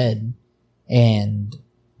out of bed, and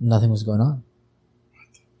nothing was going on.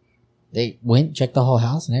 They went, checked the whole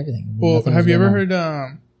house and everything. Well, Nothing have was you going ever on.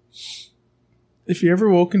 heard, if you ever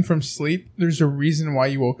woken from sleep, there's a reason why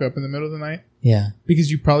you woke up in the middle of the night. Yeah.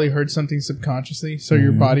 Because you probably heard something subconsciously, so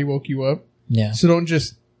your body woke you up. Yeah. So don't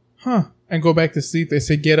just, and go back to sleep. They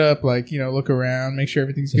say get up, like, look around, make sure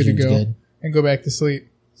everything's good to Everything's go, good. and go back to sleep.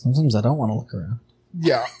 Sometimes I don't want to look around.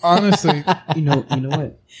 Yeah, honestly. You know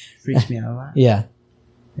what freaks me out a lot? Yeah.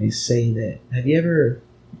 They say that. Have you ever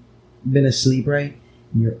been asleep, right?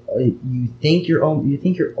 And you think you're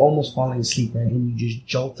almost falling asleep, right? And you just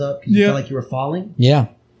jolt up because you felt like you were falling. Yeah.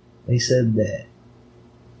 They said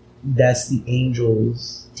that's the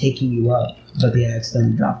angels taking you up, but they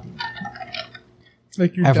accidentally dropped you.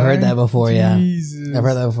 Like you're I've heard dying? that before, Jesus. yeah. I've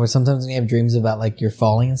heard that before. Sometimes when you have dreams about like you're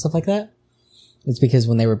falling and stuff like that, it's because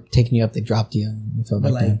when they were taking you up, they dropped you and you fell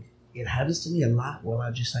But back down. it happens to me a lot where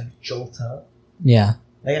I just like jolt up. Yeah.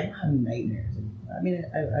 Like I don't have nightmares. I mean,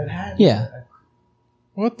 I've had. Yeah.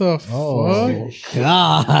 What the Oh, fuck?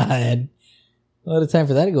 God. What a time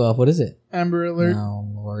for that to go off. What is it? Amber alert. Oh,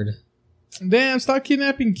 Lord. Damn, stop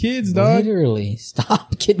kidnapping kids, dog. Literally.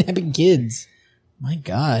 Stop kidnapping kids. My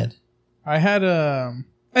God. I had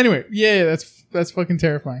anyway, yeah, that's fucking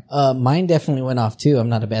terrifying. Mine definitely went off too. I'm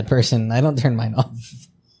not a bad person. I don't turn mine off.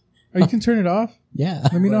 Oh, you can turn it off? Yeah.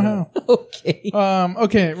 Let me know how. Okay.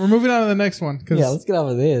 Okay, we're moving on to the next one. Yeah, let's get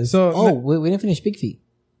off of this. So- we didn't finish Big Feet.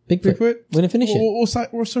 Bigfoot. Bigfoot? We didn't finish it.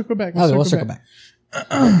 We'll circle back. Okay, we'll circle back.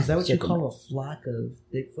 Is that what you call a flock of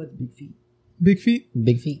Bigfoot? Big feet? Big feet?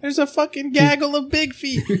 Big feet. There's a fucking gaggle of big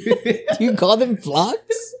feet. Do you call them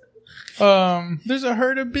flocks? There's a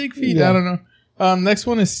herd of big feet. Yeah. I don't know. Next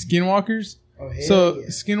one is skinwalkers. Oh, hell So yeah.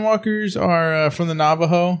 skinwalkers are from the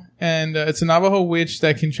Navajo, and it's a Navajo witch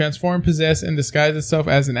that can transform, possess, and disguise itself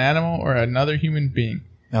as an animal or another human being.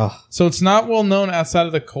 Oh, So it's not well known outside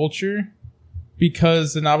of the culture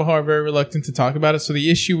because the Navajo are very reluctant to talk about it. So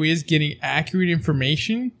the issue is getting accurate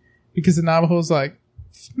information because the Navajo's like,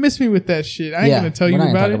 miss me with that shit. I ain't gonna tell you we're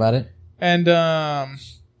not gonna about talk it. about it. And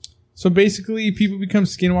so basically, people become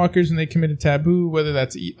skinwalkers and they commit a taboo, whether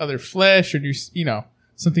that's eat other flesh or do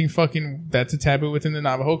something fucking that's a taboo within the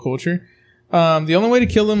Navajo culture. The only way to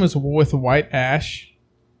kill them is with white ash,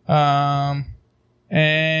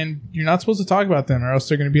 and you're not supposed to talk about them, or else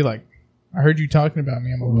they're gonna be like, "I heard you talking about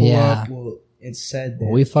me. I'm gonna pull Yeah. up." Well, it's said that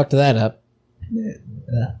We fucked that up. my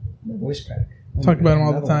voice crack. Talk about them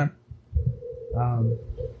all the time.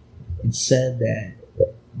 It's said that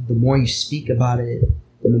the more you speak about it,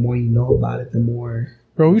 and the more you know about it, the more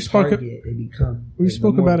Bro, we spoke. target they become. we The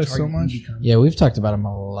spoke more about it target so you much. become. Yeah, we've talked about them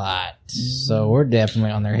a lot. So we're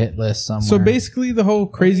definitely on their hit list somewhere. So basically, the whole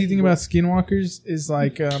crazy thing about skinwalkers is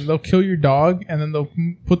like they'll kill your dog and then they'll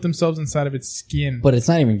put themselves inside of its skin. But it's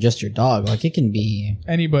not even just your dog. Like, it can be,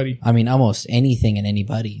 Anybody. I mean, almost anything and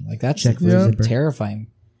anybody. Like, that's Check for a zipper. terrifying.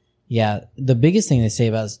 Yeah. The biggest thing they say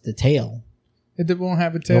about is the tail. It won't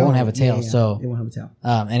have a It tail. won't have a tail. Yeah, So, it won't have a tail.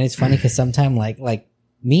 and it's funny because sometimes like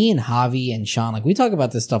me and Javi and Sean, like, we talk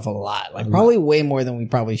about this stuff a lot, like probably way more than we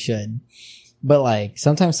probably should. But like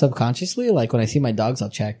sometimes subconsciously, like when I see my dogs, I'll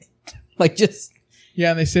check, like just,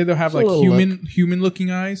 Yeah, and they say they'll have Just a like little human looking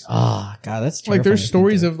eyes. God, that's terrifying Like there's to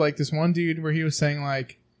stories think of like this one dude where he was saying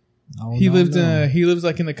like Oh, he no, lived no. he lives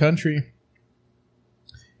like in the country,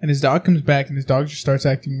 and his dog comes back and his dog just starts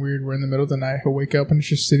acting weird. We're in the middle of the night. He'll wake up and it's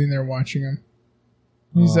just sitting there watching him.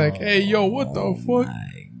 He's like, "Hey, yo, what the fuck?"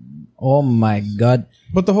 Oh my God.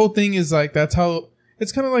 But the whole thing is like that's how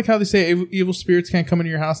it's kind of like how they say evil spirits can't come into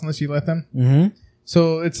your house unless you let them. Mm-hmm.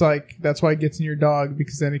 So it's like that's why it gets in your dog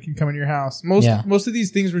because then it can come in your house. Most of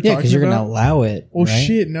these things we're Yeah, talking because you're about. gonna allow it. Oh right?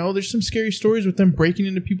 shit! No, there's some scary stories with them breaking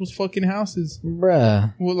into people's fucking houses.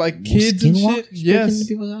 Bruh. Well, like kids and Skinwalkers shit. break Yes, into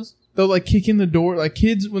people's houses? they'll like kick in the door. Like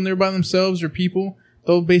kids when they're by themselves or people,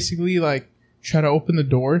 they'll basically like try to open the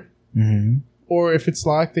door, Mm-hmm. or if it's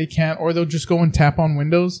locked, they can't, or they'll just go and tap on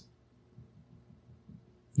windows.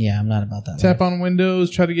 Yeah, I'm not about that. Tap life. on windows,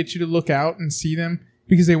 try to get you to look out and see them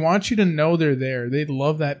because they want you to know they're there. They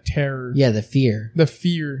love that terror. Yeah, the fear. The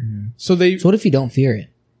fear. Mm-hmm. So what if you don't fear it?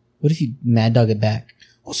 What if you mad dog it back?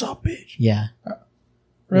 What's up, bitch? Yeah.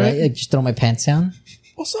 Right? Like, just throw my pants down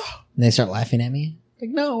What's up? and they start laughing at me.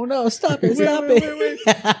 Like, no, stop it, Wait, stop wait,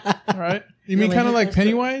 it. All right. You mean kind of like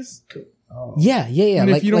Pennywise? Oh. Yeah. And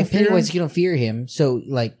if Like, you don't fear Pennywise, him- you don't fear him. So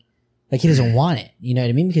like he doesn't want it. You know what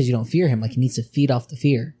I mean? Because you don't fear him. Like, he needs to feed off the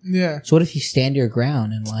fear. Yeah. So what if you stand your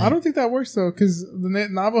ground and like I don't think that works though, because the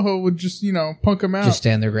Navajo would just, punk them out. just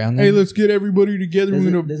stand their ground? Then? Hey, let's get everybody together.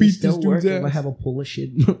 We're gonna Does it beat still this work dude's if I ass. have a pool of shit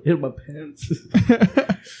in my pants?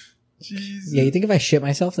 Jesus. Yeah, you think if I shit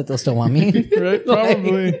myself that they'll still want me? Right?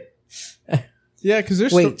 Probably. Yeah, because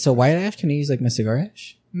there's Wait, so white ash? Can you use like my cigar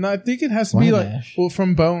ash? no, I think it has to be White like ash.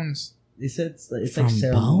 from bones, They said it's From like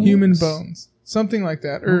ceremony. bones? human bones, something like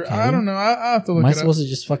that, or Okay. I don't know. I have to look Am I it up. supposed to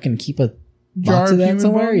just fucking keep a Jar box of of that human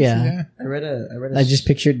somewhere? bones? Yeah. I read a. I just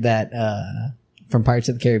pictured that from Pirates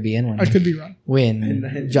of the Caribbean I could be wrong.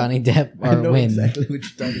 when Johnny Depp I or know when exactly what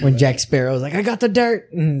you're talking when about. Jack Sparrow's like, I got the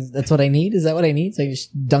dirt. And that's what I need. Is that what I need? So I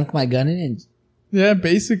just dunk my gun in and Yeah,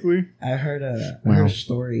 basically. I heard a Wow.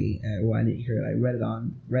 story. Well, I didn't hear it. I read it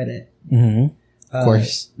on Reddit. of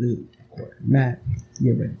course. Matt,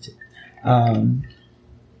 you read it too.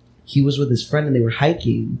 He was with his friend and they were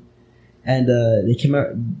hiking, and they came out.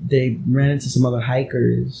 They ran into some other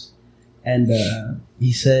hikers, and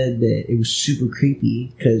he said that it was super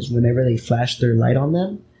creepy because whenever they flashed their light on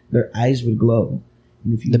them, their eyes would glow.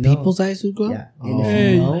 And if you The know, people's eyes would glow? Yeah. And Oh, if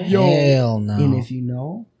Hey, you know, yo. hell no. and if you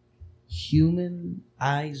know, human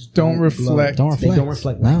eyes Don't glow. reflect. don't reflect. They don't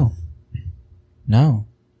reflect light. No.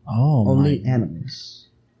 Oh, Only my. animals.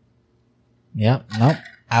 Yep. Nope.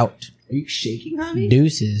 Out. Are you shaking, honey?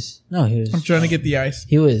 Deuces. No, he was. I'm trying to get the ice.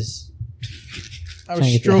 He was. I trying was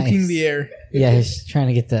to get the stroking ice. the air. Yeah, he's trying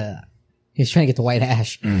to get the. He's trying to get the white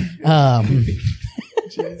ash.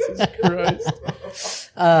 Jesus Christ.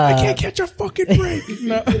 I can't catch a fucking break.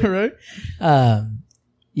 No, right?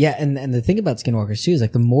 Yeah, and the thing about skinwalkers too is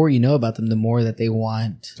like the more you know about them, the more that they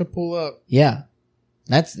want. To pull up. Yeah,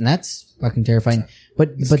 that's fucking terrifying. But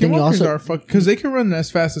then you Skinwalkers also are because they can run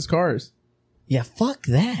as fast as cars. yeah, fuck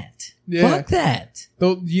that. Yeah. Fuck that.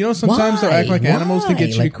 Though sometimes they'll act like Why? animals to get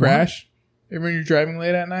you Like to crash. When you're driving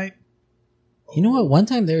late at night, You know what? One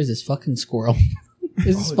time there was this fucking squirrel.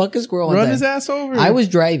 There's this fucking squirrel. One run time. his ass over. I was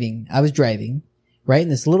driving, right?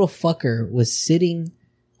 And this little fucker was sitting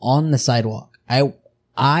on the sidewalk.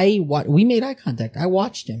 We made eye contact. I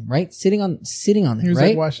watched him, right? Sitting on He it, was right?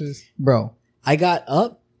 like, watch this. Bro, I got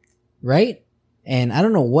up, right? And I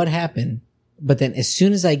don't know what happened, but then as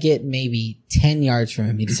soon as I get maybe 10 yards from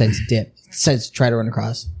him, he decides to dip. He decides to try to run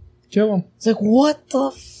across. Kill him. It's like, what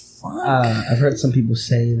the fuck? I've heard some people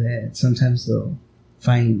say that sometimes they'll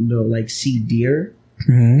like see deer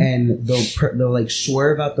Mhm. and they'll like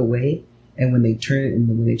swerve out the way, and when they turn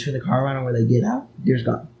the car around and where they get out, deer's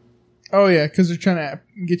gone. Oh yeah, because they're trying to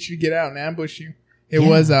get you to get out and ambush you. It Yeah.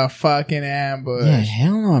 was a fucking ambush. Yeah,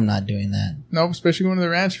 hell no, I'm not doing that. Nope, especially going to the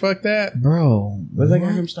ranch. Fuck that. Bro. What's that guy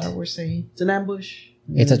what? from Star Wars say? It's an ambush.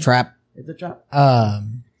 It's a trap. It's a trap.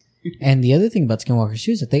 And the other thing about skinwalkers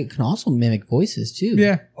too is that they can also mimic voices too.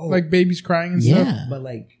 Yeah, Oh. like babies crying and stuff. Yeah. But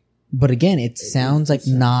like, But again, it sounds like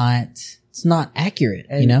it's not accurate,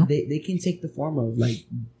 and you know? they can take the form of like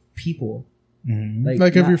people, Mhm.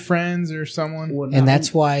 Like of not- your friends or someone. well, And not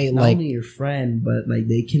that's why, not like, only your friend, but like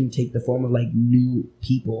they can take the form of like new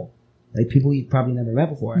people, like people you probably never met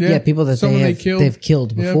before. Yeah. yeah, people that Someone they killed. they've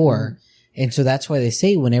killed Yep. before. And so that's why they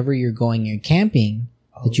say whenever you're going and camping,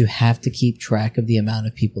 that you have to keep track of the amount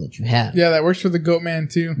of people that you have. Yeah, that works for the goat man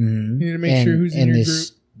too. Mhm. You need to make sure who's in your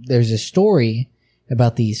this, There's a story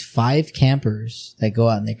about these 5 campers that go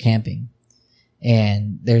out and they're camping.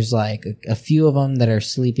 And there's like a few of them that are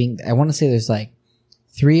sleeping. I want to say there's like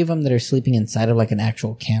 3 of them that are sleeping inside of like an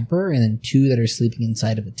actual camper, and then 2 that are sleeping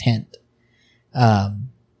inside of a tent.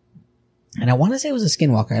 And I want to say it was a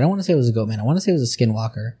skinwalker. I don't want to say it was a goat man. I want to say it was a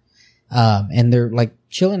skinwalker. And they're like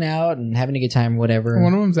chilling out and having a good time or whatever. group.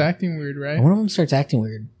 One of them's acting weird, right? And one of them starts acting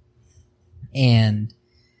weird. And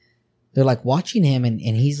they're like watching him, and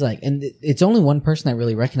he's like, and it's only one person that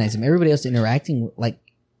really recognized him. Everybody else interacting, but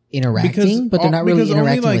they're not really because only,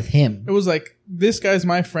 interacting like, with him. It was like, this guy's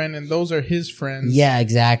my friend and those are his friends. Yeah,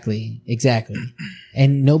 exactly.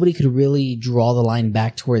 And nobody could really draw the line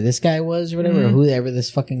back to where this guy was or whatever, or Mhm. whoever this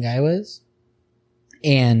fucking guy was.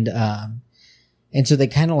 And so they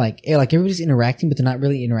kind of like everybody's interacting, but they're not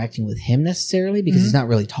really interacting with him necessarily because he's not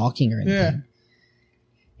really talking or anything.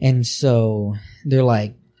 Yeah. And so they're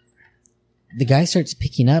like, the guy starts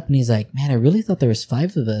picking up and he's like, man, I really thought there was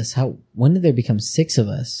 5 of us. When did there become 6 of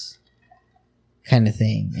us? Kind of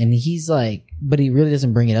thing. And he's like, but he really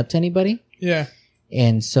doesn't bring it up to anybody. Yeah.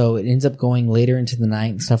 And so it ends up going later into the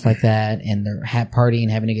night and stuff like that. And they're partying,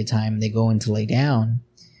 having a good time. And they go in to lay down.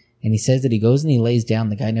 And he says that he goes and he lays down.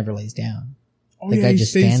 The guy never lays down. Oh, the yeah, guy he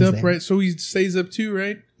just stays stands up, there. right? So he stays up too,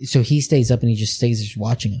 right? So he stays up and he just stays just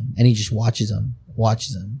watching him. And he just watches him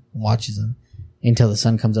until the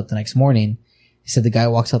sun comes up the next morning. He said the guy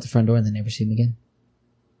walks out the front door and they never see him again.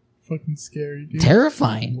 Fucking scary, dude.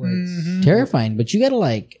 Terrifying. Mhm. Terrifying. But you gotta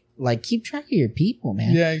like keep track of your people,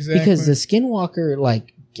 man. Yeah, exactly. Because the skinwalker,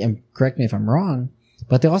 like, and correct me if I'm wrong,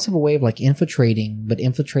 but they also have a way of like infiltrating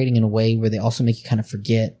in a way where they also make you kind of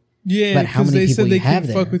forget. Yeah, about how many they people said they you have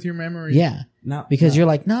can there. fuck with your memory. Yeah. No, Because no. you're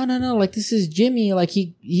like, no, like this is Jimmy. Like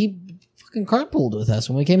he fucking carpooled with us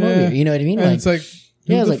when we came over here. You know what I mean? And Like, it's like,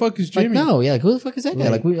 who it's the like, fuck is Jimmy? Like, no, yeah, like who the fuck is that guy?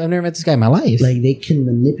 Like- Like I've never met this guy in my life. Like they can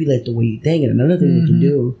manipulate the way you think, and another thing they can Mhm.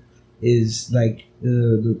 do is like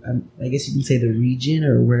I guess you can say the region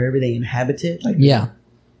or wherever they inhabited. Like yeah.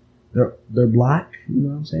 their block. You know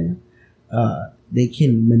what I'm saying? They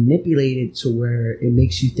can manipulate it to where it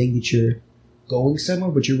makes you think that you're going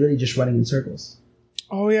somewhere, but you're really just running in circles.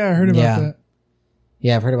 Oh, yeah, I heard about Yeah. that.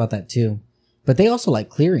 Yeah, I've heard about that too. But they also like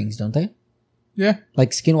clearings, don't they? Yeah.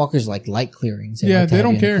 Like skinwalkers like clearings. Yeah, like to they have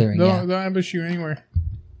don't you in a care. clearing, yeah. They'll ambush you anywhere.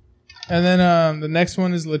 And then the next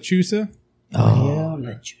one is Lechusa. Oh,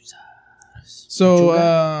 Yeah. Lechuza. So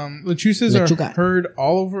Lechuga. Lechusas Lechuga. are heard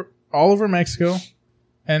all over Mexico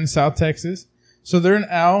and South Texas. So they're an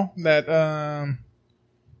owl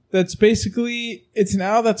that's basically, it's an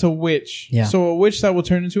owl that's a witch. Yeah. So a witch that will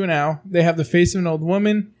turn into an owl. They have the face of an old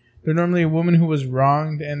woman. They're normally a woman who was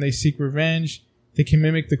wronged and they seek revenge. They can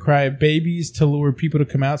mimic the cry of babies to lure people to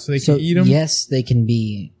come out so they can eat them. Yes, they can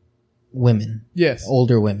be women, Yes.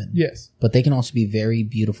 older women. Yes. But they can also be very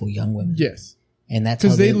beautiful young women. Yes. And that's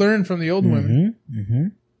Because how they learn from the old women. Mm-hmm.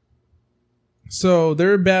 So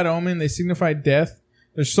they're a bad omen. They signify death.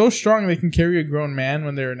 They're so strong they can carry a grown man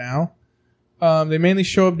when they're an owl. They mainly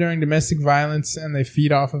show up during domestic violence and they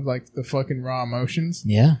feed off of like the fucking raw emotions.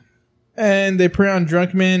 Yeah. And they prey on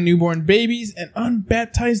drunk men, newborn babies, and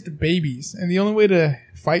unbaptized babies. And the only way to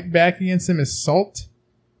fight back against them is salt.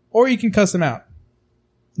 Or you can cuss them out.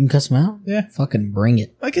 You can cuss them out? Yeah. Fucking bring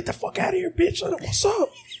it. Like, get the fuck out of here, bitch. Like, what's up?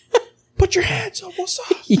 Put your hands up. What's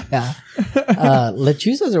up? Yeah.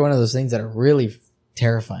 Lechuzas are one of those things that are really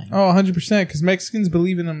terrifying. Oh, 100%. Because Mexicans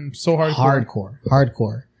believe in them so hardcore.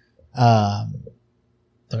 Hardcore.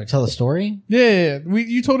 Do I tell the story? Yeah.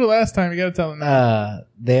 You told it last time. You got to tell it now.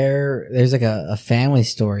 There's like a family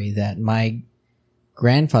story that my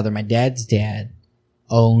grandfather, my dad's dad,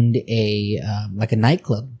 owned a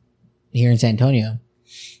nightclub here in San Antonio,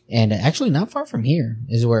 and actually not far from here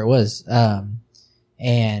is where it was.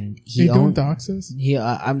 And he owned doxes.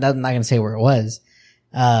 I'm not gonna say where it was.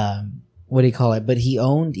 What do you call it? But he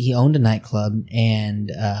owned a nightclub, and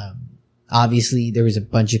obviously there was a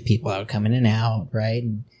bunch of people that would come in and out, right?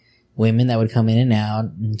 And women that would come in and out.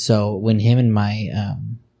 And so when him and my,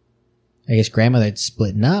 I guess grandmother had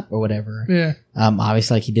splitting up or whatever. Yeah.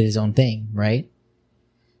 Obviously like he did his own thing, right?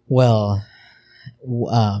 Well,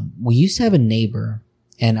 we used to have a neighbor,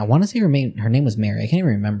 and I want to say her name was Mary. I can't even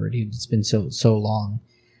remember, dude. It's been so long.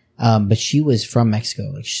 But she was from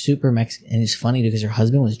Mexico, like super Mexican. And it's funny because her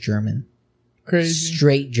husband was German. Crazy.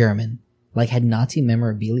 Straight German. Like had Nazi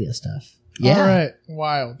memorabilia stuff. Yeah. All right.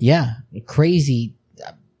 Wild. Yeah. Crazy.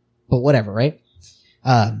 But whatever, right?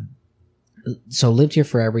 So lived here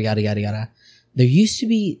forever, yada, yada, yada. There used to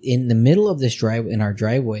be in the middle of this in our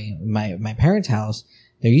driveway, my parents' house,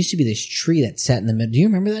 there used to be this tree that sat in the middle. Do you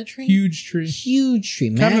remember that tree? Huge tree. Huge tree.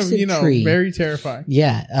 Kind Massive of, tree. very terrifying.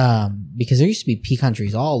 Yeah. Because there used to be pecan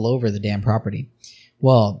trees all over the damn property.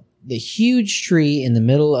 Well, the huge tree in the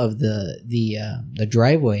middle of the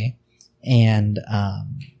driveway, and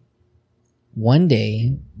one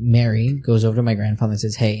day Mary goes over to my grandfather and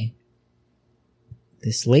says, "Hey,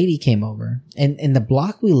 this lady came over, and in the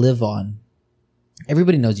block we live on,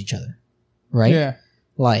 everybody knows each other, right? Yeah.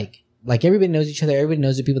 Like everybody knows each other. Everybody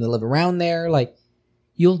knows the people that live around there. Like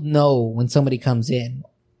you'll know when somebody comes in,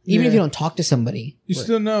 even if you don't talk to somebody. You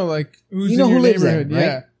still know, like, who's You know in your who lives there,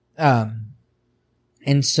 neighborhood. right?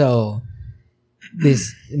 And so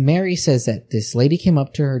this Mary says that this lady came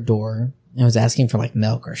up to her door and was asking for like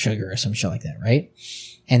milk or sugar or some shit like that, right?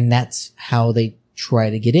 And that's how they try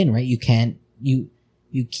to get in, right? You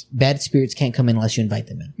bad spirits can't come in unless you invite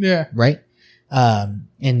them in. Yeah. Right?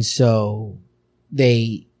 And so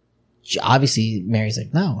obviously Mary's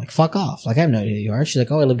like, no, like fuck off. Like I know who you are. She's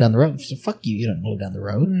like, oh, I live down the road. She said, fuck you. You don't live down the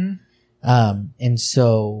road. Mm-hmm. And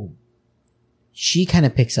so she kind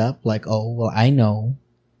of picks up like, oh, well, I know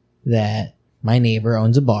that my neighbor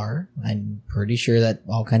owns a bar. I'm pretty sure that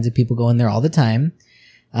all kinds of people go in there all the time.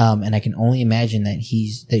 And I can only imagine that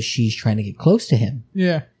she's trying to get close to him.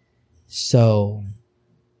 Yeah. So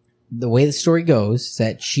the way the story goes is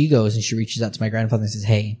that she goes and she reaches out to my grandfather and says,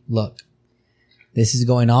 hey, look, this is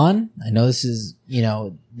going on. I know this is,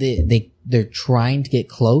 they're trying to get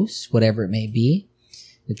close, whatever it may be.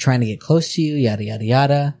 They're trying to get close to you, yada, yada,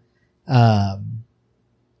 yada.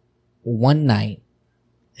 One night,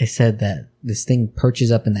 they said that this thing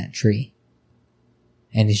perches up in that tree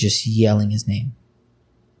and is just yelling his name.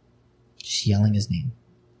 Just yelling his name.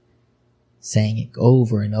 Saying it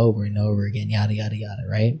over and over and over again, yada, yada, yada,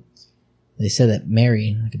 right? They said that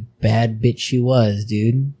Mary, like a bad bitch she was,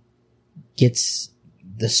 dude, gets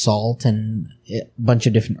the salt and a bunch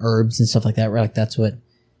of different herbs and stuff like that, right? Like that's what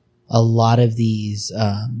a lot of these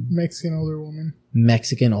Mexican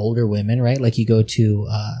older women, right? Like you go to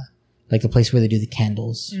like the place where they do the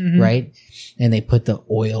candles, right? And they put the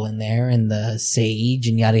oil in there and the sage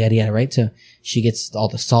and yada, yada, yada, right? So she gets all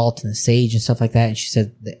the salt and the sage and stuff like that. And she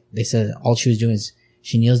said, they said that all she was doing is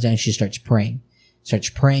she kneels down and she starts praying.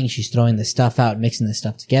 She's throwing the stuff out, mixing the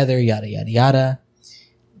stuff together, yada, yada, yada.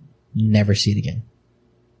 Never see it again.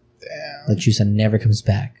 Damn. The Chusa never comes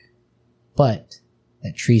back. But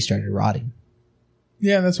that tree started rotting.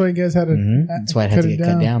 Yeah, that's why you guys had to. That's why it had to get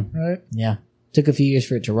cut down. Right? Yeah. Took a few years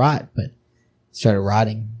for it to rot, but it started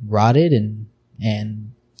rotted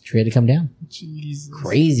and tree had to come down. Jesus.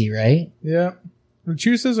 Crazy, right? Yeah. The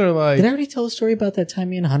Chusas are like. Did I already tell a story about that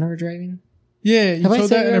time me and Hunter were driving? Yeah, you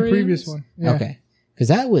told that in a previous one. Yeah. Okay. Because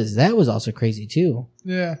that was also crazy too.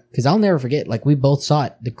 Yeah. Because I'll never forget, like we both saw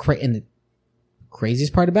it. And the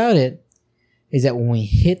craziest part about it is that when we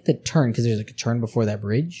hit the turn, because there's like a turn before that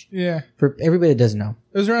bridge. Yeah. For everybody that doesn't know.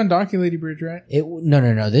 It was around Donkey Lady Bridge, right?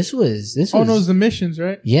 No. This was. Oh, no, it was the Missions,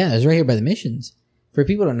 right? Yeah, it was right here by the Missions. For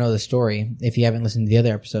people who don't know the story, if you haven't listened to the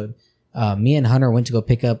other episode, me and Hunter went to go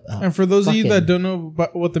pick up. And for those of you that don't know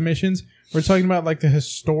about what the Missions, we're talking about like the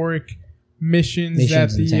historic missions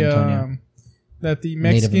that the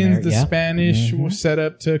Mexicans, the Spanish was set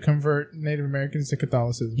up to convert Native Americans to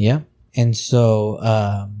Catholicism. Yeah. And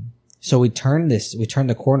so, so we turned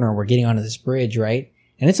the corner and we're getting onto this bridge, right?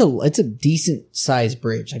 And it's a decent sized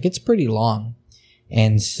bridge. Like it's pretty long.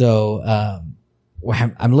 And so,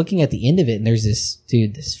 I'm looking at the end of it and there's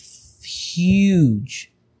this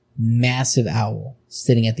huge, massive owl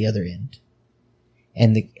sitting at the other end.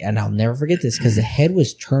 And I'll never forget this because the head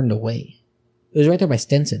was turned away. It was right there by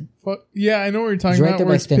Stinson. Yeah, I know what you're talking about.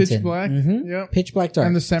 Where it's pitch black. Yeah, pitch black dark.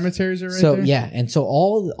 And the cemeteries are right there. So yeah, and so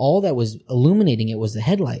all that was illuminating it was the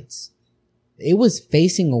headlights. It was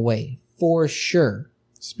facing away for sure.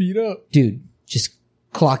 Speed up, dude. Just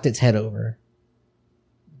clocked its head over.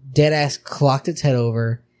 Dead ass clocked its head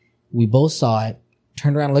over. We both saw it.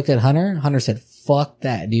 Turned around and looked at Hunter. Hunter said, "Fuck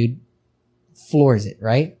that, dude." Floors it,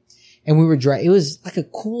 right? And we were it was like a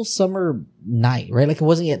cool summer night, right? Like it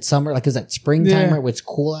wasn't yet summer, like it was that springtime, right? Where it's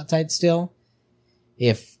cool outside still.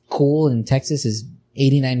 If cool in Texas is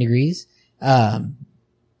 89 degrees. And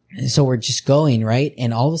so we're just going, right?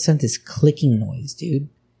 And all of a sudden this clicking noise, dude,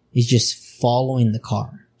 is just following the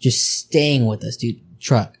car. Just staying with us, dude.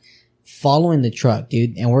 Truck. Following the truck,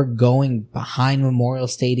 dude. And we're going behind Memorial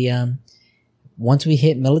Stadium. Once we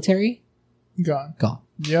hit military. Gone.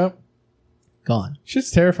 Yep. Gone.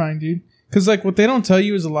 Shit's terrifying, dude. Because like what they don't tell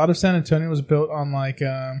you is a lot of San Antonio was built on like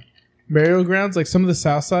burial grounds. Like some of the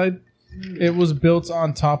South Side, it was built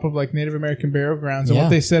on top of like Native American burial grounds. And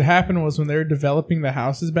what they said happened was when they were developing the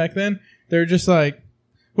houses back then, they were just like,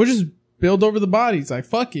 we'll just build over the bodies. Like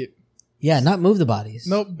fuck it. Yeah, not move the bodies.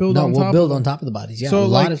 Nope, we'll build on top of the bodies. Yeah, so a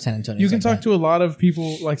lot like, of San Antonio. You can talk to a lot of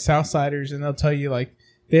people like Southsiders, and they'll tell you like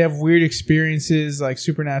they have weird experiences, like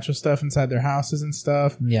supernatural stuff inside their houses and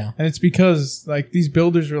stuff. Yeah. And it's because like these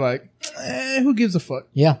builders were like, who gives a fuck?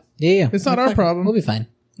 Yeah. It's not our problem. We'll be fine.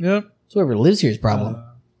 Yep. It's whoever lives here's problem.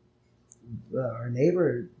 Our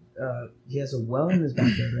neighbor, he has a well in his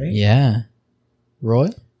backyard, right? Yeah.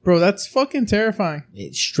 Roy? Bro, that's fucking terrifying.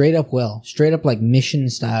 It's straight up well. Straight up like mission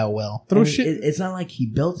style well. Throw shit. It's not like he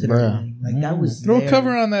built it or anything. Like that was Throw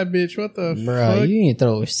cover on that bitch. What the fuck? You need to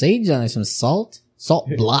throw sage on there, some salt. Salt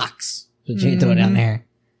blocks. So you can throw it down there.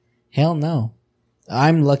 Hell no.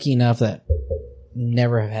 I'm lucky enough that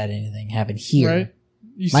never have had anything happen here. Right?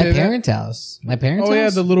 My parents' house. Oh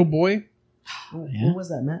yeah, the little boy. What was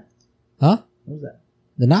that, Matt? Huh? What was that?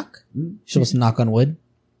 The knock? Supposed to knock on wood.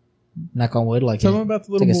 Knock on wood like Tell him about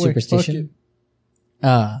the little boy. Like a superstition.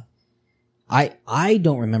 I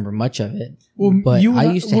don't remember much of it. Well, but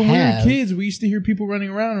I used to when have. we were kids, we used to hear people running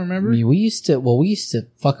around. Remember? We used to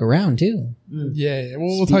fuck around too. Yeah.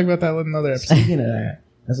 Well, we'll talk about that in another episode. Speaking of that,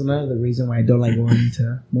 that's another reason why I don't like going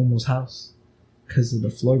to Momo's house because of the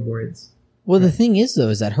floorboards. Well, the thing is though,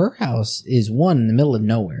 is that her house is one in the middle of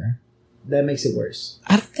nowhere. That makes it worse.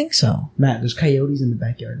 I don't think so. Matt, there's coyotes in the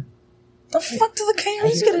backyard. The fuck do the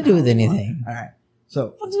coyotes got to do with anything? All right.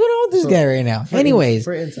 So What's going on with this guy right now? Anyways,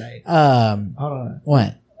 for insight, hold on.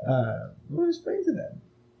 What? What explain to them?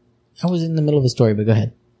 I was in the middle of a story, but go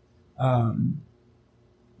ahead.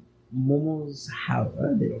 Momo's house.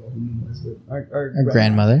 They don't know who Momo is, but our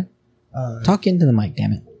grandmother. Talk into the mic,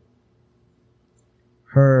 damn it.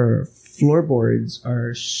 Her floorboards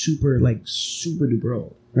are super duper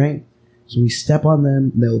old, right? So we step on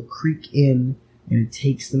them, they'll creak in, and it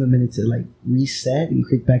takes them a minute to like reset and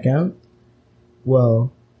creak back out.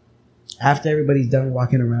 Well, after everybody's done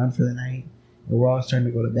walking around for the night, and we're all starting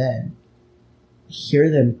to go to bed, hear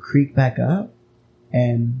them creak back up,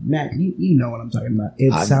 and Matt, you know what I'm talking about.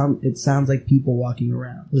 It sounds like people walking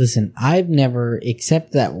around. Listen, I've never,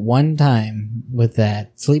 except that one time with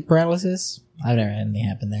that sleep paralysis, I've never had anything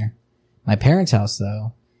happen there. My parents' house,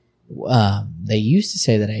 though, they used to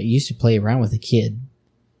say that I used to play around with a kid,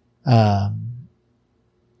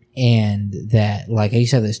 and that like I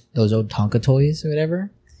used to have those old Tonka toys or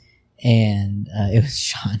whatever, and it was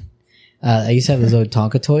Sean. I used to have those old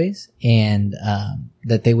Tonka toys, and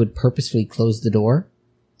that they would purposefully close the door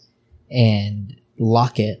and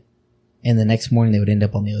lock it, and the next morning they would end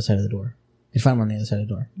up on the other side of the door. They'd find them on the other side of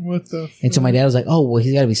the door. What the fuck? And so my dad was like, oh, well,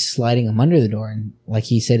 he's got to be sliding them under the door. And like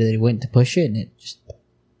he said that he went to push it, and it just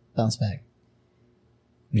bounced back.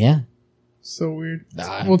 Yeah. So weird.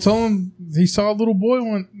 Well, tell him he saw a little boy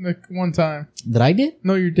one time. That I did?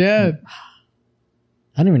 No, your dad.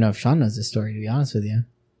 I don't even know if Sean knows this story, to be honest with you.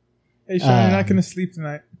 Hey, Sean, you're not going to sleep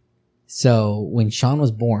tonight. So when Sean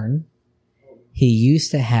was born, he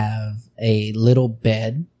used to have a little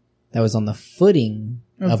bed that was on the footing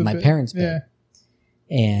of my parents' bed.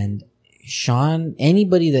 Yeah. And Sean,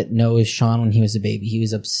 anybody that knows Sean when he was a baby, he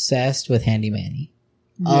was obsessed with Handy Manny.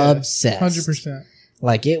 Yeah, obsessed. 100%.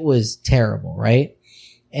 Like it was terrible, right?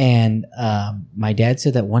 And my dad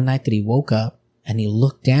said that one night that he woke up and he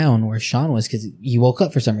looked down where Sean was, because he woke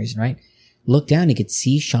up for some reason, right? Looked down, he could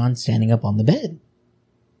see Sean standing up on the bed. And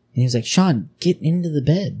he was like, Sean, get into the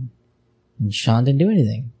bed. And Sean didn't do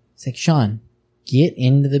anything. It's like, Sean, get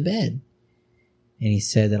into the bed. And he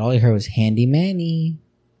said that all he heard was Handy Manny.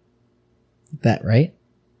 That, right?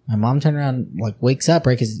 My mom turned around, like wakes up,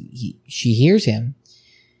 right? Because she hears him.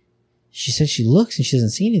 She says she looks and she doesn't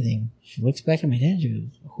see anything. She looks back at my dad and she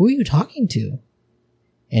goes, who are you talking to?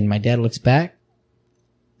 And my dad looks back.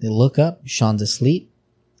 They look up. Sean's asleep.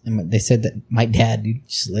 And they said that my dad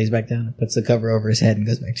just lays back down and puts the cover over his head and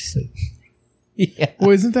goes back to sleep. Yeah. Well,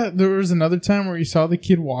 isn't that, there was another time where you saw the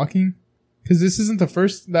kid walking? Because this isn't the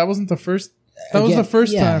first, that wasn't the first, that was the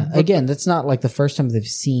first time. Again, that's not like the first time they've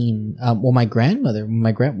seen, well, my grandmother,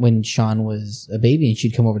 when Sean was a baby and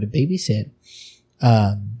she'd come over to babysit,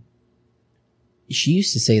 she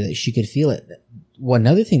used to say that she could feel it. One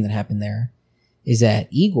other thing that happened there is that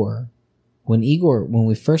when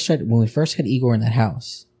we first had Igor in that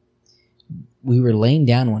house, we were laying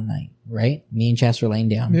down one night, right? Me and Chas were laying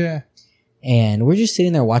down. Yeah. And we're just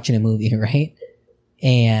sitting there watching a movie, right?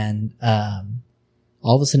 And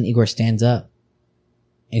all of a sudden Igor stands up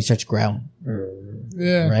and he starts growling.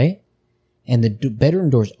 Yeah. Right? And the bedroom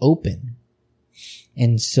door's open.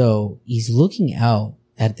 And so he's looking out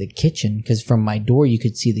at the kitchen, because from my door you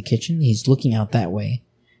could see the kitchen. He's looking out that way.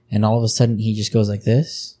 And all of a sudden he just goes like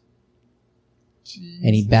this. Jesus.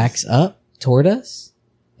 And he backs up toward us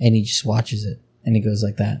and he just watches it. And he goes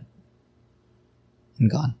like that.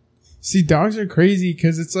 And gone. See, dogs are crazy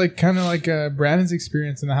because it's like kind of like Brandon's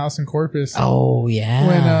experience in the house in Corpus. Oh, yeah.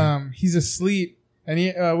 When he's asleep.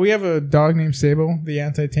 And we have a dog named Sable, the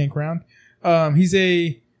anti-tank round. He's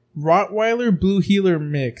a Rottweiler Blue Heeler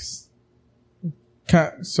mix.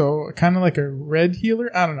 So kind of like a red heeler.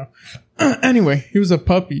 I don't know. Anyway, he was a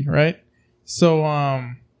puppy, right? So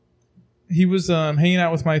he was hanging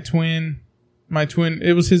out with my twin.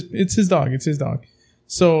 It's his dog.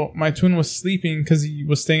 So my twin was sleeping because he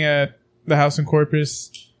was staying at the house in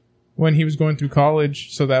Corpus when he was going through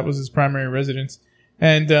college. So that was his primary residence.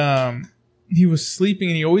 And he was sleeping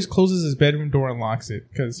and he always closes his bedroom door and locks it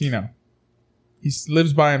because, he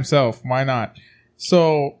lives by himself. Why not?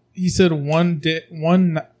 So he said one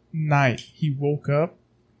night he woke up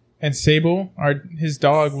and Sable, his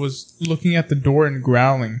dog, was looking at the door and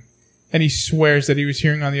growling. And he swears that he was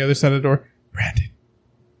hearing on the other side of the door, Brandon.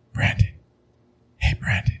 Hey,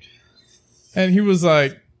 Brandon. And he was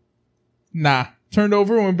like, nah. Turned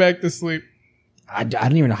over and went back to sleep. I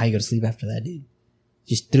don't even know how you go to sleep after that, dude.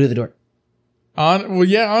 Just through the door. Well,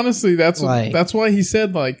 yeah, honestly, that's why he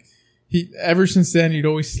said, like, ever since then, he'd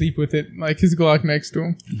always sleep with it, like his Glock next to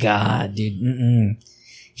him. God, dude. Mm-mm.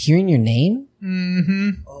 Hearing your name?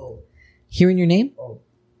 Mm-hmm. Oh. Hearing your name? Oh.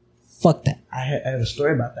 Fuck that. I have a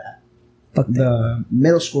story about that. Fuck that. The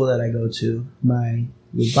middle school that I go to, my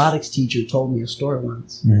robotics teacher told me a story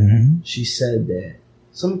once. Mm-hmm. She said that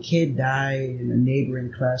some kid died in a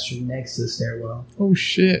neighboring classroom next to the stairwell. Oh,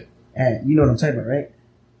 shit. And you know what I'm talking about, right?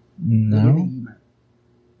 No.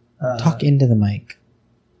 Talk into the mic.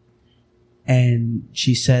 And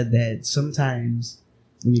she said that sometimes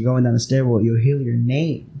when you're going down the stairwell, you'll hear your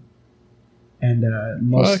name. And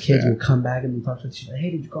most kids will come back and talk to you. She's like,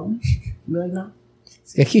 hey, did you call me? You'll be like, no.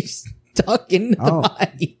 This guy keeps talking to the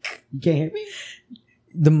mic. You can't hear me?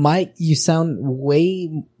 The mic, you sound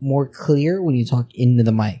way more clear when you talk into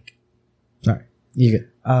the mic. Sorry. You're good.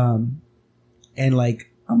 And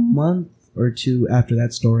like a month or two after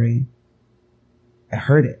that story, I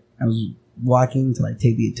heard it. I was walking to like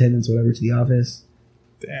take the attendance or whatever to the office.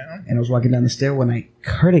 Damn. And I was walking down the stair when I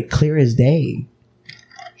heard it clear as day.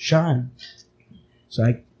 Sean. So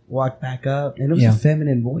I walked back up and it was a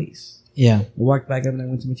feminine voice. Yeah. I walked back up and I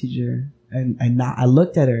went to my teacher and I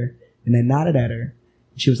looked at her and I nodded at her.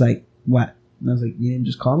 She was like, what? And I was like, you didn't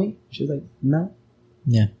just call me? She was like, no.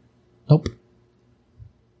 Yeah. Nope.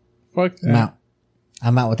 Fuck I'm that.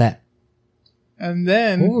 out with that. And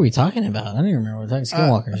then... What were we talking about? I don't even remember. We were talking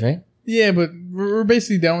skinwalkers, right? Yeah, but we're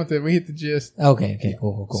basically done with it. We hit the gist. Okay,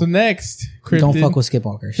 cool. So next, cryptid. Don't fuck with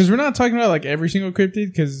skipwalkers. Because we're not talking about like every single cryptid,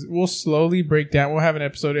 because we'll slowly break down. We'll have an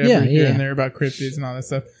episode every here and there about cryptids and all that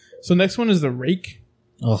stuff. So next one is the rake.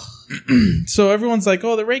 Ugh. So everyone's like,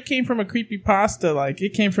 oh, the rake came from a creepypasta. Like,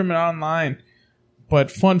 it came from an online.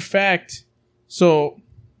 But fun fact, so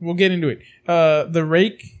we'll get into it. The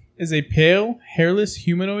rake is a pale, hairless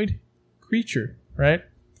humanoid creature, right?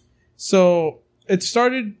 So it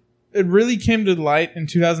really came to light in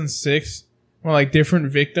 2006 when like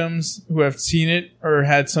different victims who have seen it or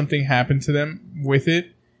had something happen to them with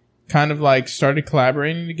it kind of like started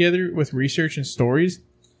collaborating together with research and stories.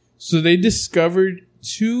 So they discovered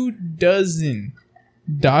 24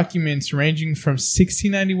 documents ranging from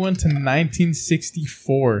 1691 to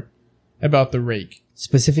 1964 about the rake.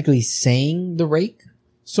 Specifically saying the rake?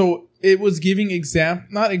 So it was giving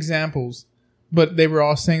not examples, but they were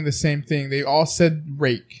all saying the same thing. They all said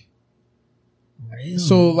rake. Really?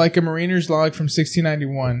 So like a mariner's log from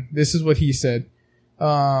 1691, this is what he said.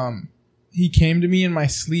 He came to me in my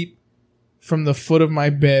sleep. From the foot of my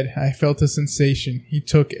bed, I felt a sensation. He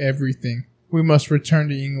took everything. We must return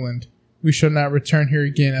to England. We shall not return here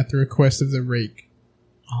again at the request of the rake.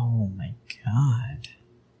 Oh my god.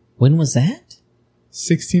 When was that?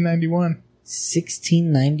 1691.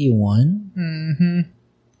 1691? Mm-hmm.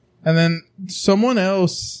 And then someone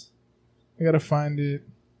else, I gotta find it.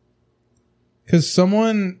 Because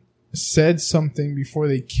someone said something before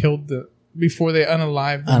they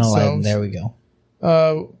unalived themselves. Unalived, there we go.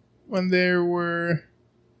 When there were...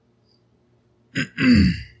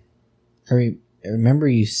 I remember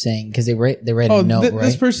you saying, because they read a note, right?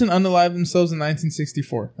 This person unalived themselves in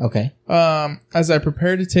 1964. Okay. As I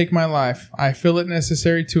prepare to take my life, I feel it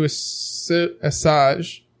necessary to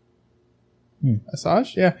assuage...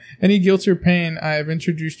 Assuage? Yeah. Any guilt or pain I have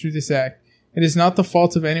introduced through this act. It is not the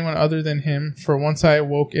fault of anyone other than him, for once I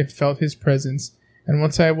awoke and felt his presence, and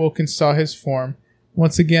once I awoke and saw his form,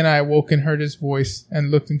 once again I awoke and heard his voice,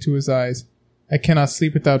 and looked into his eyes. I cannot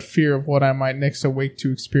sleep without fear of what I might next awake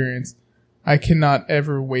to experience. I cannot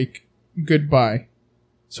ever wake. Goodbye.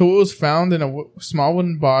 So it was found in a small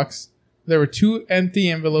wooden box. There were 2 empty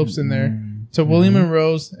envelopes in there to William and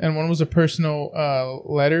Rose, and one was a personal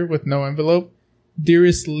letter with no envelope.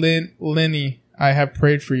 Dearest Lenny, I have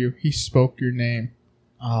prayed for you. He spoke your name.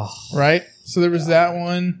 Oh. Right? So there was that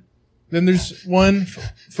one. Then there's one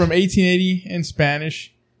from 1880 in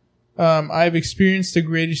Spanish. I have experienced the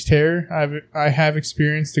greatest terror. I have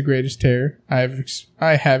experienced the greatest terror.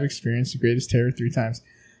 I have experienced the greatest terror 3 times.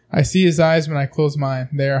 I see his eyes when I close mine.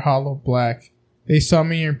 They are hollow black. They saw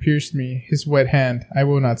me and pierced me. His wet hand. I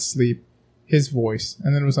will not sleep. His voice.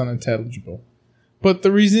 And then it was unintelligible. But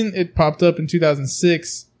the reason it popped up in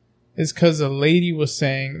 2006 is because a lady was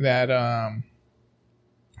saying that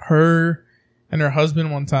her and her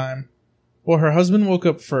husband one time, well, her husband woke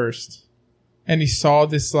up first and he saw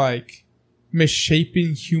this like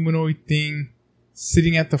misshapen humanoid thing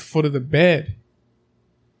sitting at the foot of the bed.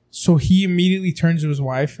 So he immediately turns to his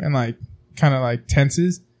wife and like kind of like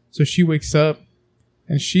tenses. So she wakes up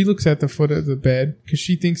and she looks at the foot of the bed because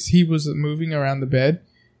she thinks he was moving around the bed,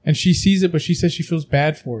 and she sees it, but she says she feels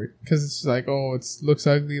bad for it because it's like, oh, it looks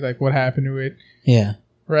ugly. Like, what happened to it? Yeah.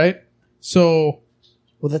 Right? So...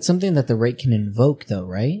 Well, that's something that the rake can invoke, though,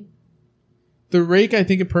 right? The rake, I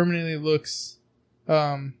think it permanently looks...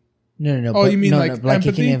 No. Oh, you mean like like empathy?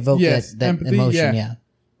 it can evoke Yes, that empathy, emotion, yeah.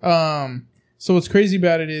 So what's crazy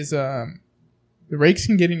about it is the rakes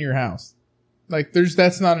can get in your house. Like,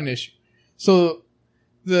 that's not an issue. So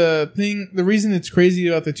the reason it's crazy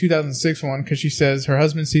about the 2006 one, because she says her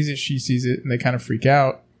husband sees it, she sees it, and they kind of freak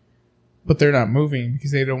out. But they're not moving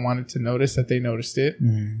because they don't want it to notice that they noticed it.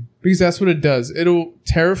 Mm. Because that's what it does. It'll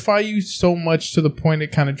terrify you so much to the point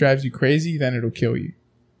it kind of drives you crazy, then it'll kill you.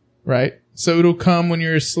 Right? So it'll come when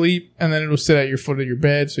you're asleep, and then it'll sit at your foot of your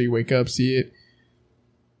bed, so you wake up, see it.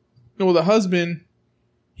 Well, the husband,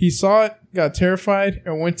 he saw it, got terrified,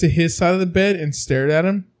 and went to his side of the bed and stared at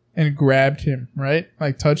him and grabbed him, right?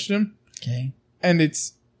 Like, touched him. Okay. And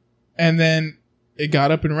then it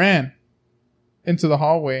got up and ran into the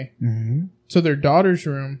hallway to their daughter's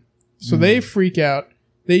room. So they freak out.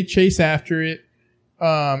 They chase after it.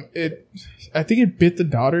 I think it bit the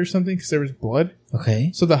daughter or something because there was blood.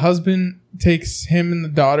 Okay. So the husband takes him and the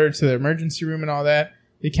daughter to the emergency room and all that.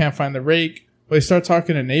 They can't find the rake. But they start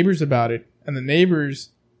talking to neighbors about it. And the neighbors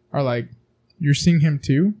are like, you're seeing him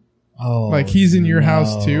too? Oh, like, he's in your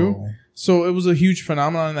house too? So it was a huge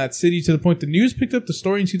phenomenon in that city to the point the news picked up the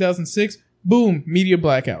story in 2006. Boom, media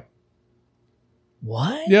blackout.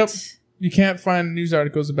 What? Yep. You can't find news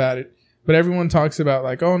articles about it. But everyone talks about,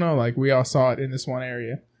 like, oh no, like, we all saw it in this one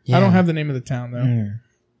area. Yeah. I don't have the name of the town, though.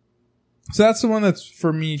 So that's the one that's,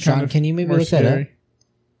 for me, Sean, kind of can you maybe look scary. that up?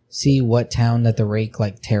 See what town that the rake,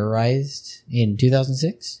 like, terrorized in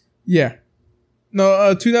 2006? Yeah.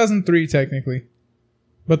 No, 2003, technically.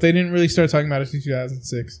 But they didn't really start talking about it in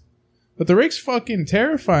 2006. But the rake's fucking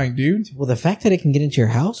terrifying, dude. Well, the fact that it can get into your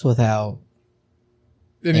house without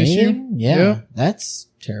an issue? Yeah, that's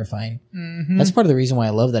terrifying. Mm-hmm. That's part of the reason why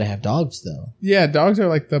I love that I have dogs, though. Yeah, dogs are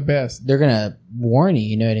like the best. They're gonna warn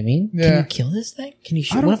you know what I mean? Yeah. Can you kill this thing? Can you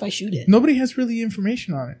shoot? What if I shoot it? Nobody has really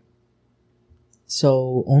information on it.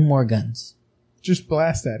 So own more guns. Just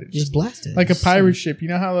blast at it. Just blast it. Like a pirate ship. You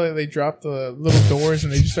know how they drop the little doors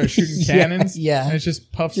and they just start shooting cannons? Yeah. And it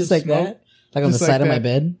just puffs just of like smoke? that? Like on the side of my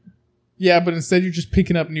bed? Yeah, but instead you're just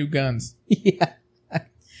picking up new guns. Yeah.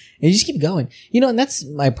 And you just keep going. You know, and that's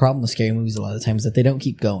my problem with scary movies a lot of times, that they don't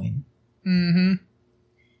keep going. Mm-hmm.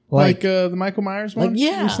 Like the Michael Myers one? Like,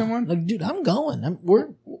 yeah. Recent one? Like, dude, I'm going. I'm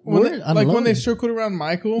when they circled around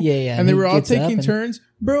Michael. Yeah. And they were all taking turns.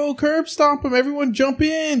 Bro, curb stomp him. Everyone jump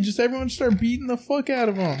in. Just everyone start beating the fuck out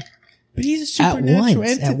of him. But he's a supernatural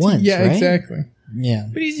entity. At once, yeah, right? Exactly. Yeah.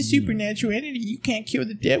 But he's a supernatural entity. You can't kill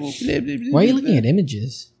the devil. Blah, blah, blah, Why are you looking at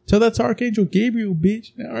images? So that's Archangel Gabriel,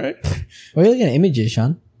 bitch. All right. Why are you looking at images,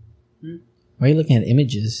 Sean? Why are you looking at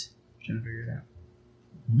images? I'm trying to figure it out.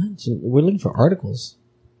 What? So we're looking for articles.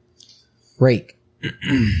 Rake.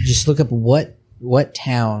 Just look up what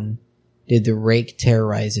town did the rake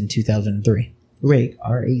terrorize in 2003? Rake.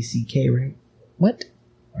 R-A-C-K, right? What?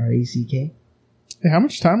 R-A-C-K? Hey, how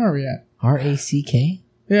much time are we at? R-A-C-K?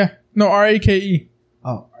 Yeah. No, R-A-K-E.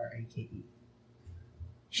 Oh, R-A-K-E.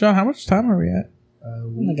 Sean, how much time are we at?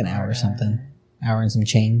 Like an hour or something. Hour and some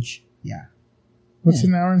change. Yeah. What's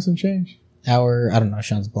an hour and some change? Hour, I don't know.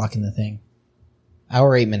 Sean's blocking the thing.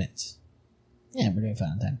 Hour, 8 minutes. Yeah, we're doing fine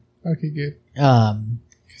on time. Okay, good. Because I'm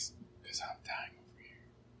dying over here.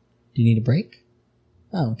 Do you need a break?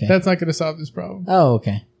 Oh, okay. That's not going to solve this problem. Oh,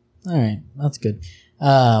 okay. All right. That's good.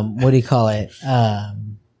 What do you call it?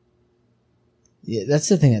 Yeah, that's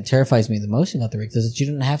the thing that terrifies me the most about the rake, is that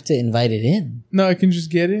you don't have to invite it in. No, it can just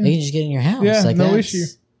get in. You can just get in your house. Yeah, like, no issue.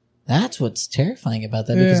 That's what's terrifying about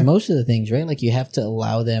that, because most of the things, right? Like, you have to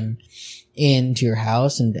allow them into your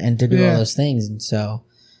house and to do all those things. And so,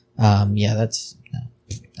 that's, no,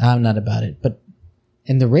 I'm not about it. But,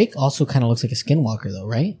 and the rake also kind of looks like a skinwalker though,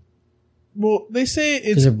 right? Well, they say it's...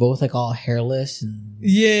 Because they're both like all hairless and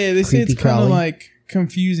they say it's kind of crawly. like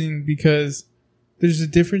confusing because there's a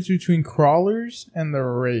difference between crawlers and the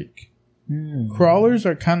rake. Crawlers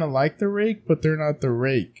are kind of like the rake, but they're not the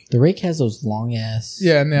rake. The rake has those long ass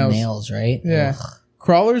nails, right? Yeah. Ugh.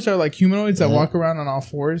 Crawlers are like humanoids that walk around on all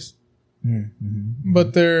fours. Mm-hmm.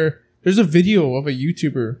 But there's a video of a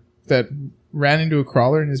YouTuber that ran into a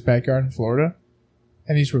crawler in his backyard in Florida,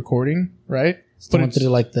 and he's recording, right? But it's through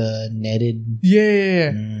like the netted.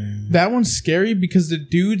 Yeah. That one's scary because the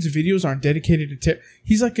dude's videos aren't dedicated to...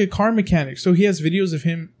 He's like a car mechanic, so he has videos of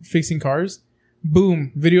him fixing cars.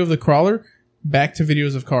 Boom, video of the crawler, back to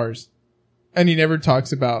videos of cars. And he never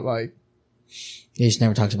talks about, like, He just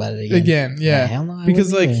never talks about it again. Yeah, hell no,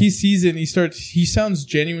 because like either. he sees it and he sounds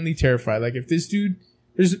genuinely terrified. Like if this dude,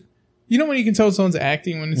 when you can tell someone's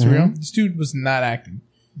acting when it's real. This dude was not acting.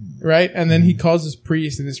 Right? And then he calls his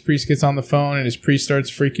priest, and his priest gets on the phone, and his priest starts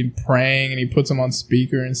freaking praying, and he puts him on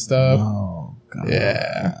speaker and stuff. Oh, God.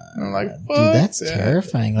 Yeah. And I'm like, fuck. Dude, that's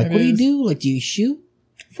terrifying. Like, what do you do? Like, do you shoot?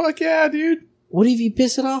 Fuck yeah, dude. What if you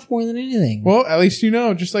piss it off more than anything? Well, at least you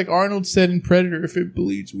know, just like Arnold said in Predator, if it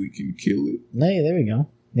bleeds, we can kill it. Hey, there we go.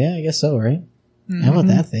 Yeah, I guess so, right? How about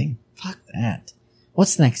that thing? Fuck that.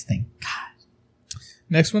 What's the next thing? God.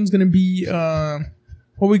 Next one's going to be...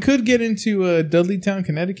 well, we could get into Dudleytown,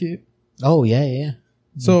 Connecticut. Oh, yeah.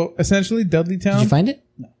 So, essentially, Dudleytown... Did you find it?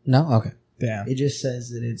 No? Okay. Damn. It just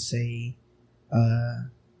says that it's a. Hold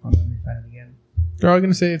on, let me find it again. They're all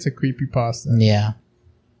going to say it's a creepypasta. Yeah.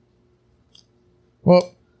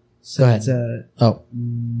 Well... So Go ahead. it's a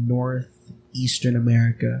Northeastern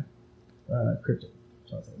America cryptid.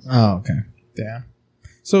 Oh, okay. Damn.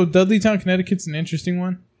 So, Dudleytown, Connecticut's an interesting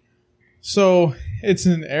one. So it's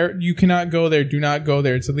an area you cannot go there. Do not go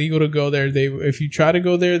there. It's illegal to go there. If you try to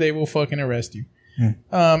go there, they will fucking arrest you.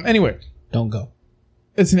 Anyway, don't go.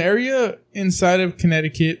 It's an area inside of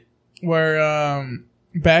Connecticut where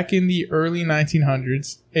back in the early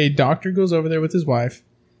 1900s, a doctor goes over there with his wife,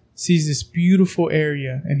 sees this beautiful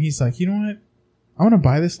area, and he's like, you know what? I want to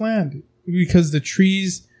buy this land because the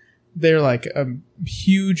trees, they're like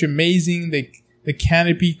huge, amazing. The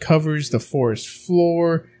canopy covers the forest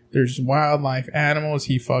floor. There's wildlife, animals.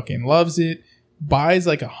 He fucking loves it. Buys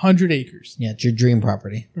like 100 acres. Yeah, it's your dream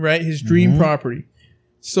property. Right? His dream property.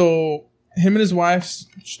 So him and his wife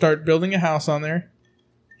start building a house on there.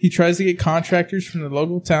 He tries to get contractors from the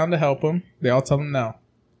local town to help him. They all tell him no.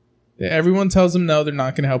 Everyone tells him no, they're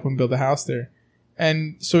not going to help him build a house there.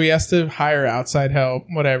 And so he has to hire outside help,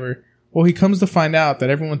 whatever. Well, he comes to find out that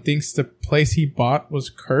everyone thinks the place he bought was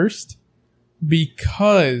cursed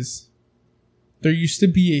because... there used to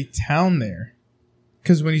be a town there.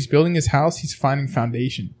 Because when he's building his house, he's finding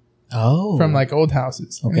foundation. Oh. From like old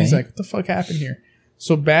houses. Okay. And he's like, what the fuck happened here?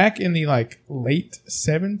 So back in the like late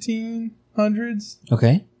 1700s.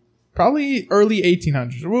 Okay. Probably early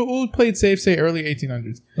 1800s. We'll play it safe, say early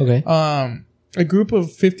 1800s. Okay. A group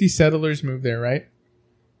of 50 settlers moved there, right?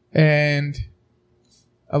 And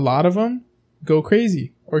a lot of them go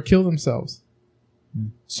crazy or kill themselves.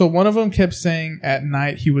 So one of them kept saying at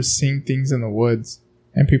night he was seeing things in the woods.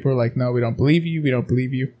 And people were like, no, we don't believe you. We don't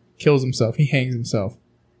believe you. Kills himself. He hangs himself.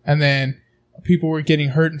 And then people were getting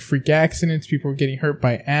hurt in freak accidents. People were getting hurt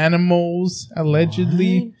by animals,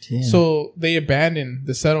 allegedly. Yeah. So they abandoned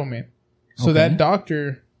the settlement. So Okay. that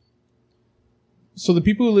doctor... So the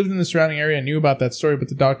people who lived in the surrounding area knew about that story, but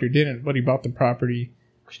the doctor didn't. But he bought the property.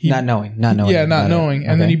 Not knowing. Yeah, not knowing.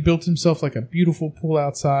 And then he Okay. built himself like a beautiful pool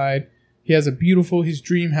outside. He has his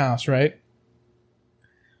dream house, right?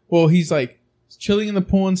 Well, he's like chilling in the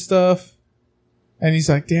pool and stuff. And he's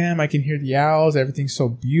like, damn, I can hear the owls. Everything's so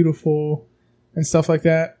beautiful and stuff like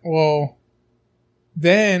that. Well,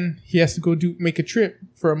 then he has to go make a trip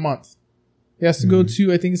for a month. He has to go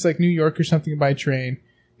to, I think it's like New York or something by train.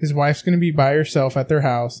 His wife's going to be by herself at their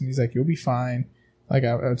house. And he's like, you'll be fine. Like,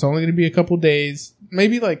 it's only going to be a couple days,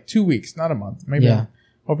 maybe like 2 weeks, not a month. Maybe I'm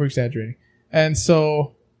over exaggerating. And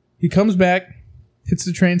so he comes back, hits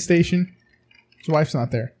the train station. His wife's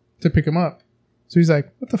not there to pick him up. So he's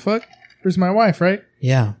like, what the fuck? Where's my wife, right?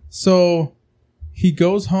 Yeah. So he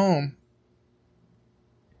goes home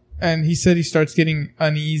and he said he starts getting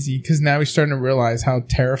uneasy because now he's starting to realize how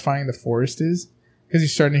terrifying the forest is because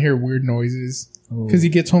he's starting to hear weird noises because he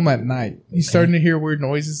gets home at night. He's starting to hear weird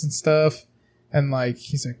noises and stuff. And like,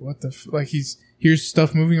 he's like, what the like he's hears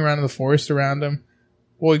stuff moving around in the forest around him.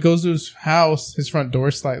 Well, he goes to his house, his front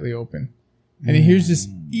door slightly open. And he hears this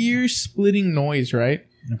ear-splitting noise, right?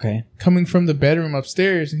 Okay. Coming from the bedroom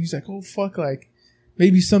upstairs. And he's like, oh, fuck, like,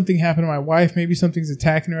 maybe something happened to my wife. Maybe something's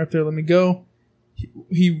attacking her up there. Let me go.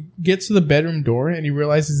 He gets to the bedroom door and he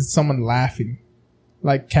realizes it's someone laughing.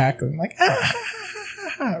 Like, cackling. Like,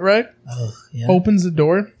 right? Oh, yeah. Opens the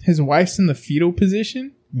door. His wife's in the fetal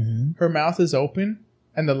position. Mm-hmm. Her mouth is open.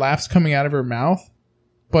 And the laugh's coming out of her mouth.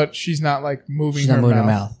 But she's not, like, moving her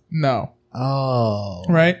mouth. No. Oh.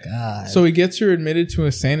 Right? God. So he gets her admitted to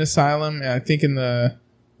a sane asylum, I think in the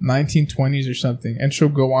 1920s or something. And she'll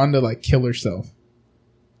go on to, like, kill herself.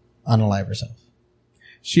 Unalive herself.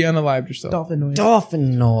 She unalived herself. Dolphin noise.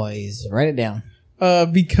 Dolphin noise. Write it down.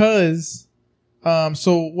 Because...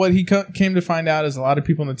 so what he came to find out is a lot of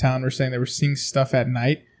people in the town were saying they were seeing stuff at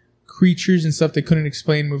night. Creatures and stuff they couldn't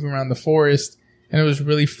explain moving around the forest. And it was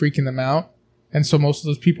really freaking them out. And so most of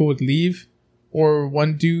those people would leave. Or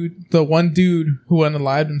the one dude who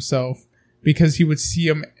unalived himself because he would see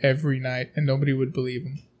them every night and nobody would believe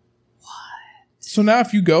him. What? So now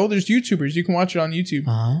if you go, there's YouTubers. You can watch it on YouTube.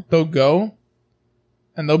 Uh-huh. They'll go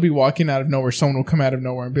and they'll be walking out of nowhere. Someone will come out of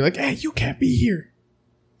nowhere and be like, hey, you can't be here.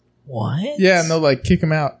 What? Yeah, and they'll like kick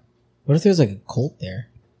him out. What if there's like a cult there?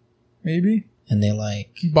 Maybe. And they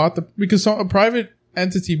like... because a private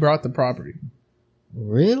entity bought the property.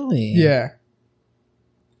 Really? Yeah.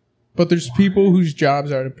 But there's people whose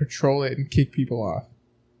jobs are to patrol it and kick people off.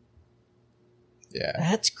 Yeah.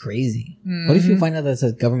 That's crazy. Mm-hmm. What if you find out that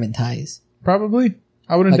says government ties? Probably.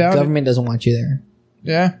 I wouldn't Like doubt government doesn't want you there.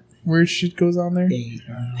 Yeah. Weird shit goes on there. Hey,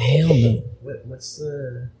 Hell no. what's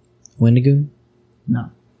the... Wendigoon?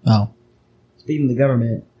 No. Oh. Speaking of the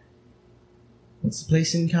government, what's the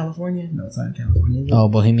place in California? No, it's not in California. Oh,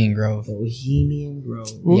 Bohemian Grove. Bohemian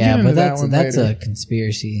Grove. We'll get yeah, into but that that's one that's later. a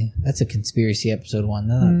conspiracy. That's a conspiracy episode one.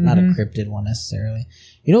 Not a cryptid one necessarily.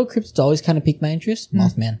 You know what cryptids always kind of piqued my interest?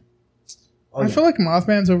 Mothman. Oh, I yeah. feel like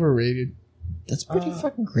Mothman's overrated. That's pretty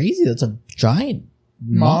fucking crazy. That's a giant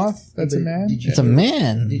Moth? That's a But man? did you It's a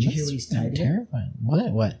man. Did you That's hear what he's tied with? terrifying.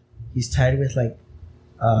 What? He's tied with like,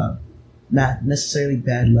 not necessarily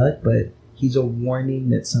bad luck, but he's a warning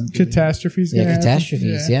that something. Catastrophes Yeah, gonna happen?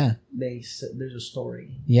 catastrophes. Yeah. There's a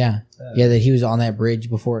story. Yeah. That he was on that bridge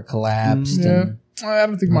before it collapsed. Yeah. And, I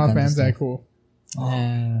don't think All kinds of Mothman's that stuff. cool.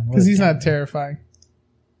 what Because a he's cat- not terrifying.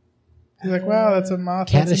 He's like, wow, that's a moth.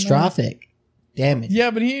 that's a moth. catastrophic damage.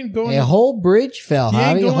 Yeah, but he ain't going. A whole bridge fell, He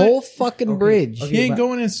ain't Javi. A going- whole fucking Okay, bridge. okay. He ain't but-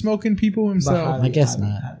 going and smoking people But himself. I guess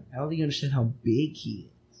not. I don't think you understand how big he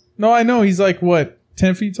is. No, I know. He's like, what,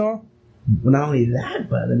 10 feet tall? Well, not only that,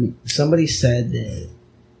 but I mean, somebody said that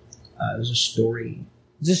there's a story.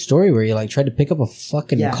 It's a story where he like tried to pick up a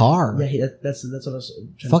fucking car. Yeah, that's what I was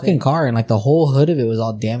trying to Fucking think. car, and like the whole hood of it was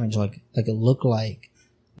all damaged. Like it looked like.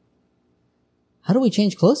 How do we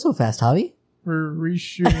change clothes so fast, Javi? We're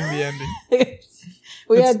reshooting the ending.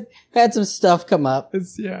 we had some stuff come up,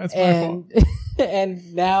 It's my fault. and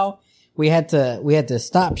and now we had to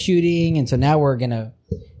stop shooting, and so now we're gonna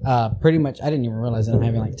pretty much. I didn't even realize that I'm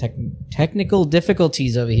having like technical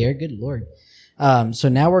difficulties over here. Good lord. So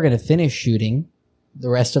now we're gonna finish shooting the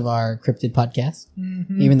rest of our cryptid podcast,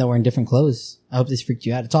 even though we're in different clothes. I hope this freaked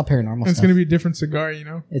you out. It's all paranormal It's stuff. going to be a different cigar, you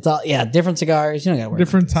know? It's all different cigars. You don't gotta worry.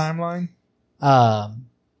 Different timeline.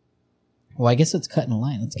 Well, I guess let's cut in a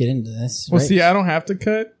line. Let's get into this. Well, right? see, I don't have to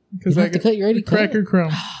cut. Because You don't have to cut, you already cut. Cracker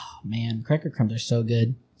Crumb. Oh, man, cracker crumbs are so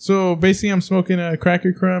good. So basically, I'm smoking a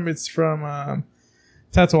Cracker Crumb. It's from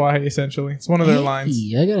Tatuaje, essentially. It's one of their lines.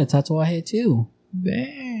 I got a Tatuaje too.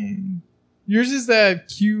 Dang. Yours is that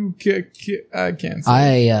I can't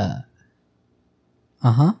say.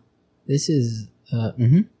 This is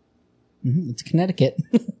it's Connecticut.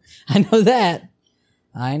 I know that.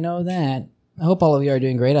 I hope all of you are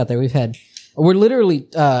doing great out there. We're literally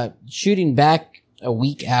shooting back a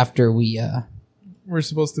week after We're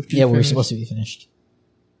supposed to be we're finished. supposed to be finished.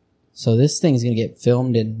 So this thing's gonna get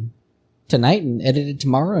filmed tonight and edited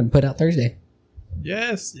tomorrow and put out Thursday.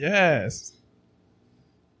 Yes.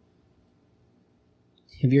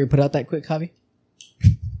 Have you ever put out that quick, Javi?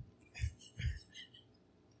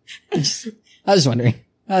 I was wondering.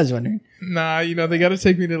 Nah, they got to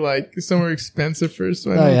take me to like somewhere expensive first,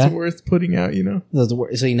 so I know yeah? it's worth putting out.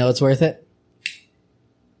 So you know it's worth it?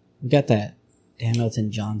 We got that Damn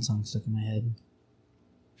Elton John song stuck in my head.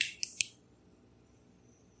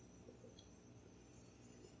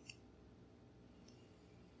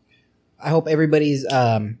 I hope everybody's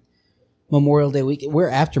Memorial Day week. We're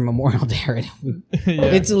after Memorial Day already. Yeah.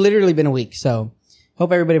 It's literally been a week. So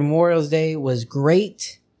hope everybody Memorial's Day was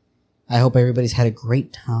great. I hope everybody's had a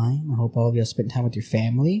great time. I hope all of y'all spent time with your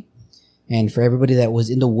family. And for everybody that was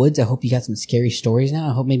in the woods, I hope you got some scary stories now.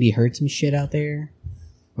 I hope maybe you heard some shit out there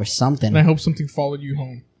or something. And I hope something followed you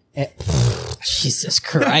home. Jesus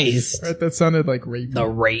Christ. Right, that sounded like rape. The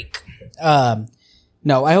rake.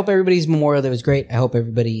 No, I hope everybody's Memorial Day was great. I hope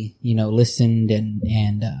everybody, listened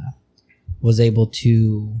and was able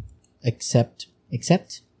to accept?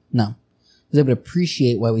 No. Was able to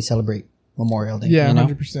appreciate why we celebrate Memorial Day. Yeah,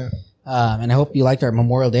 100%. And I hope you liked our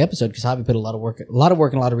Memorial Day episode because Javi put a lot of work and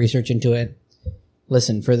a lot of research into it.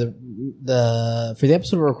 Listen, for the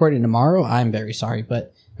episode we're recording tomorrow, I'm very sorry,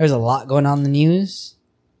 but there's a lot going on in the news.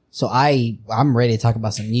 So I'm ready to talk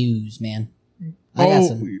about some news, man.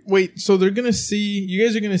 Wait, so you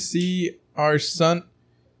guys are going to see our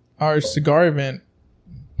cigar event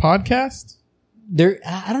podcast?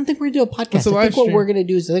 I don't think we're going to do a podcast. It's a I live think what stream. we're going to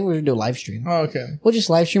do is we're going to do a live stream. Oh, okay. We'll just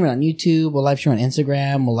live stream it on YouTube. We'll live stream it on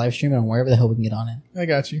Instagram. We'll live stream it on wherever the hell we can get on it. I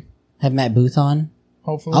got you. Have Matt Booth on.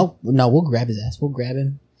 Hopefully. We'll grab his ass. We'll grab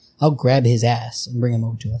him. I'll grab his ass and bring him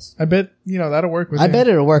over to us. I bet that'll work with him. I bet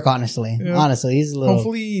it'll work. Honestly, he's a little.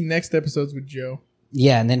 Hopefully, next episode's with Joe.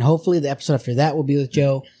 Yeah, and then hopefully the episode after that will be with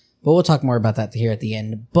Joe. But we'll talk more about that here at the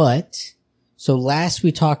end. But so last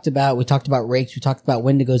we talked about rakes, we talked about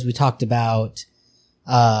wendigos, we talked about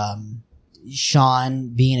Sean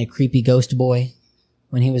being a creepy ghost boy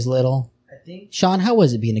when he was little. I think Sean, how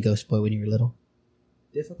was it being a ghost boy when you were little?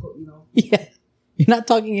 difficult, Yeah, you're not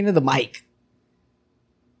talking into the mic.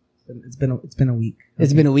 It's been a week.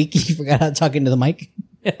 It's been a week. You forgot how to talk into the mic.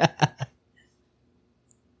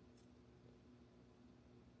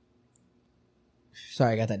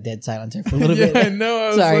 Sorry, I got that dead silence there for a little bit. I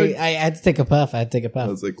know. Sorry, I had to take a puff. I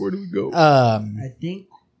was like, where do we go? I think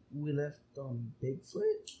we left on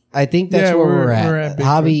Bigfoot. I think that's where we're at. We're at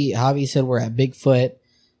Bigfoot. Javi said we're at Bigfoot.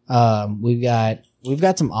 We've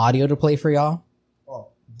got some audio to play for y'all. Oh,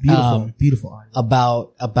 beautiful audio.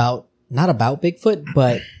 About not about Bigfoot,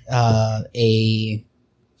 but a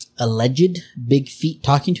alleged big feet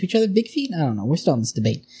talking to each other. Big feet? I don't know. We're still in this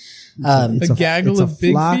debate. It's a gaggle of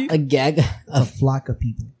big feet? It's a flock of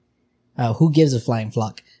people. Who gives a flying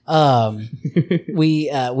flock? We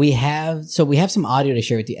have some audio to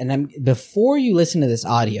share with you. And before you listen to this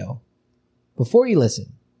audio,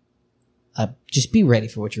 just be ready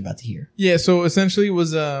for what you're about to hear. Yeah, so essentially it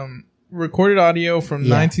was recorded audio from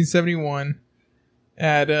 1971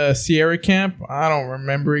 at Sierra Camp. I don't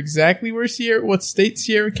remember exactly what state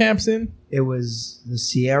Sierra Camp's in. It was the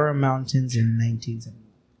Sierra Mountains in 1970.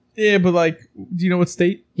 Yeah, but do you know what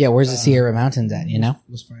state? Yeah, where's the Sierra Mountains at, you know?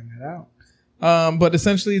 Let's find that out. But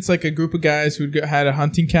essentially it's like a group of guys who had a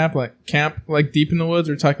hunting camp deep in the woods.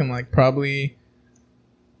 We're talking probably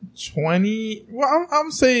 20, well,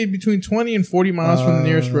 I'm say between 20 and 40 miles from the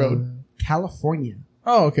nearest road. California.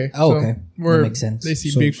 Oh, okay. Oh, okay. That makes sense. They see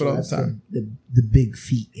Bigfoot all the time. The big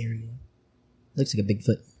feet area. Looks like a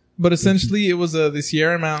Bigfoot. But essentially, it was the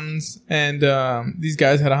Sierra Mountains, and these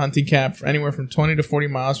guys had a hunting camp for anywhere from 20 to 40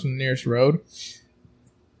 miles from the nearest road.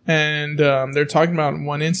 And they're talking about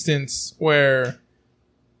one instance where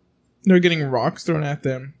they're getting rocks thrown at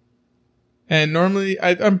them. And normally,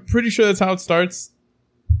 I'm pretty sure that's how it starts.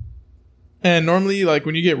 And normally,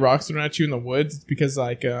 when you get rocks thrown at you in the woods, it's because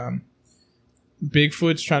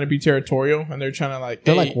Bigfoot's trying to be territorial, and they're trying to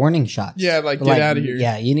they're like warning shots. Yeah, get out of here.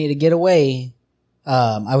 Yeah, you need to get away.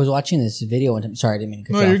 I was watching this video one time. Sorry, I didn't mean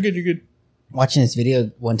to cut you off. You're good. Watching this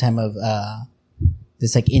video one time of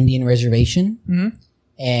this Indian reservation,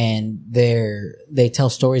 and they tell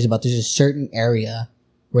stories about there's a certain area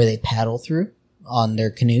where they paddle through on their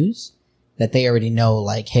canoes that they already know.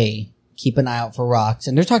 Hey, keep an eye out for rocks,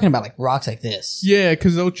 and they're talking about rocks like this. Yeah,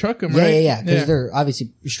 because they'll chuck them. Right? Yeah, because they're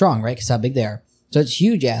obviously strong, right? Because how big they are. So it's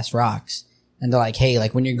huge ass rocks, and they're like, hey,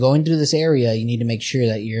 when you're going through this area, you need to make sure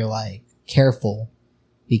that you're careful.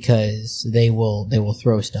 Because they will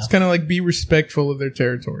throw stuff. It's kind of be respectful of their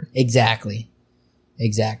territory. Exactly.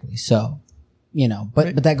 So,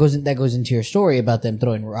 but that goes into your story about them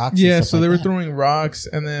throwing rocks. Yeah, so they were throwing rocks,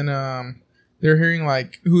 and then they're hearing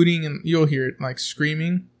hooting, and you'll hear it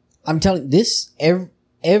screaming. I'm telling this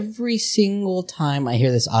every single time I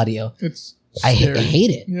hear this audio. I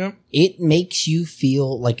hate it. Yep. It makes you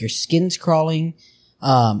feel like your skin's crawling.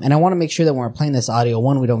 And I want to make sure that when we're playing this audio,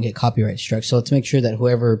 one, we don't get copyright struck. So let's make sure that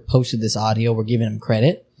whoever posted this audio, we're giving them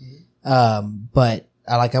credit. But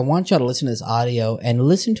I want y'all to listen to this audio and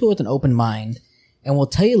listen to it with an open mind. And we'll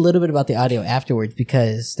tell you a little bit about the audio afterwards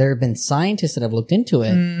because there have been scientists that have looked into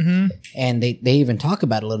it and they even talk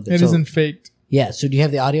about it a little bit. It isn't faked. Yeah. So do you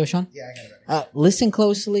have the audio, Sean? Yeah, I got it right. Listen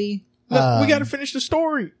closely. Look, we got to finish the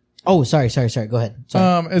story. Oh, sorry. Go ahead.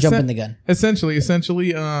 Sorry. Jumping the gun. Essentially,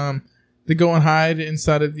 they go and hide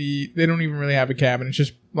inside of they don't even really have a cabin. It's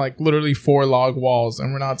just literally 4 log walls.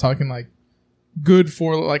 And we're not talking good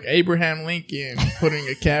for Abraham Lincoln putting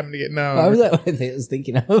a cabin to get no. Why was that what I was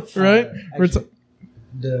thinking of? Right?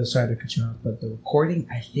 Sorry to cut you off, but the recording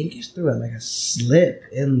I think is through a slip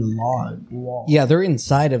in the log wall. Yeah, they're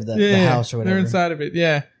inside of the house or whatever. They're inside of it,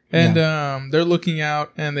 yeah. And they're looking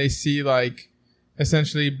out and they see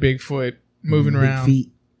essentially Bigfoot moving around.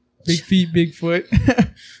 Big feet,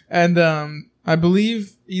 Bigfoot. And I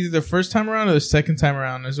believe either the first time around or the second time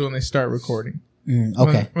around is when they start recording.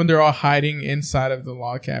 Okay. When they're all hiding inside of the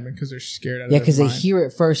log cabin because they're scared out of their mind. Yeah, because they hear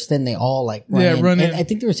it first, then they all run in. And I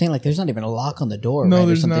think they were saying there's not even a lock on the door, no, right?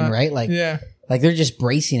 There's or something, not. right? They're just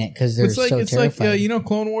bracing it because they're so terrified. It's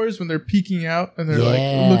Clone Wars when they're peeking out and they're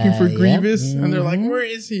looking for Grievous and they're where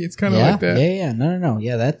is he? It's kind of like that. Yeah. No.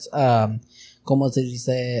 Yeah, that's como se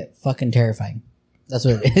dice, fucking terrifying. That's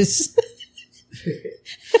what it is.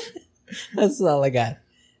 That's all I got.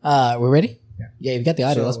 We're ready? Yeah. Yeah, you've got the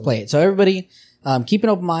audio. Let's play it. So everybody, Keep an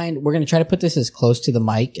open mind. We're going to try to put this as close to the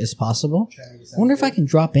mic as possible. I wonder if I can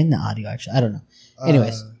drop in the audio, actually. I don't know.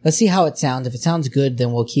 Anyways, let's see how it sounds. If it sounds good,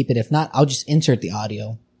 then we'll keep it. If not, I'll just insert the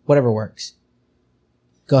audio. Whatever works.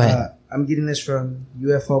 Go ahead. I'm getting this from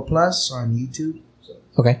UFO Plus on YouTube. So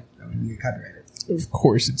Okay. I'm going to get copyrighted. Of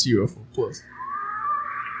course, it's UFO Plus.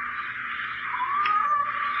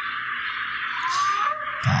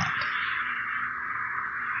 God.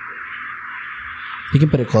 You can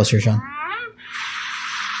put it closer, Sean.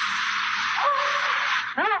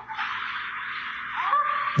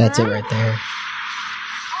 That's it right there.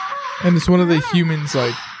 And it's one of the humans,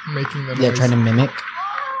 like, making the noise. Yeah, trying to mimic.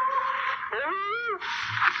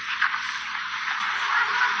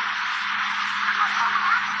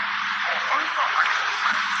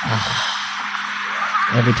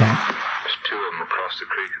 Every time. There's two of them across the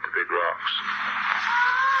creek at the big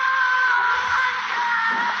rocks.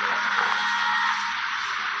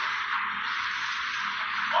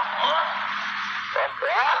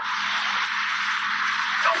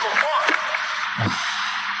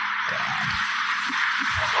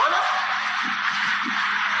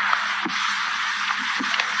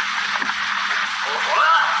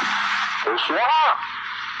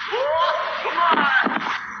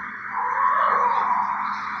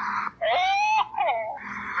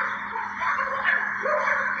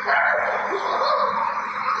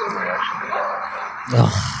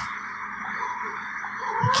 Ugh.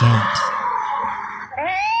 I can't.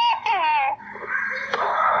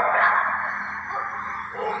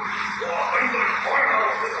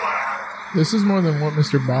 This is more than what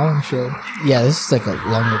Mr. Ballin showed. Yeah, this is like a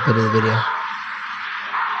longer bit of the video.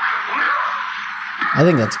 I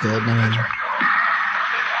think that's good. I mean,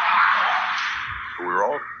 We were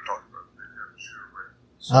all talking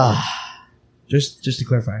about it. Just to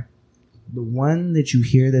clarify, the one that you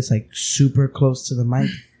hear that's like super close to the mic,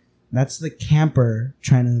 that's the camper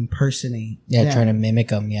trying to impersonate. yeah, them. trying to mimic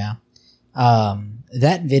them. Yeah.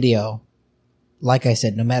 That video, like I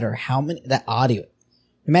said, no matter how many, that audio,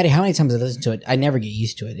 no matter how many times I listen to it, I never get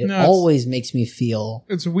used to it. It No, it's- always makes me feel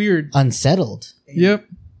It's weird. unsettled. Yep.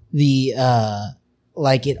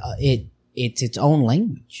 Like it's its own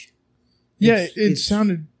language. Yeah, It's- it it's-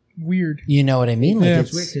 sounded weird. You know what I mean? Like Yeah.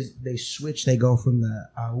 It's weird because they switch. They go from the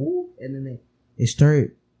ow, and then they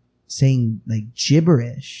start saying like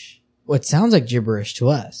gibberish. well, it sounds like gibberish to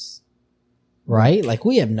us, right? Like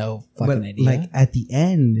we have no fucking But idea. like at the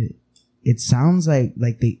end, it sounds like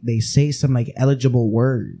they say some like eligible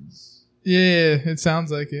words. Yeah, it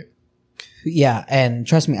sounds like it. Yeah, and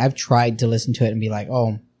trust me, I've tried to listen to it and be like,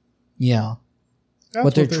 oh, you know, That's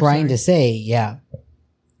what they're trying to saying. say, yeah.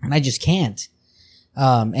 And I just can't.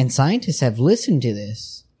 And scientists have listened to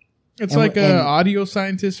this. It's and like we're- an and- audio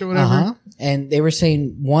scientist or whatever. Uh-huh. And they were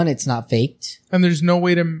saying, one, it's not faked. And there's no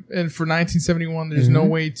way to, and for 1971, there's no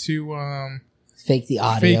way to Fake the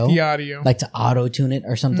audio. fake the audio. Like to auto-tune it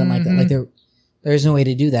or something like that. Like there's no way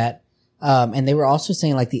to do that. And they were also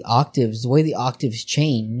saying like the octaves, the way the octaves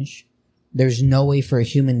change, there's no way for a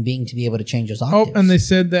human being to be able to change those octaves. Oh, and they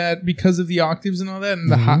said that because of the octaves and all that,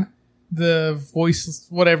 and the voice,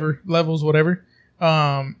 whatever, levels, whatever,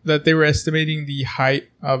 that they were estimating the height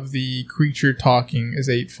of the creature talking is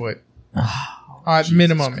 8 foot. At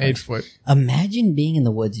minimum, Christ. 8 foot. Imagine being in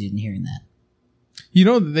the woods and hearing that. You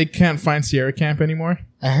know that they can't find Sierra Camp anymore?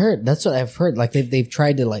 I heard. That's what I've heard. Like they've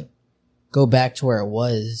tried to like go back to where it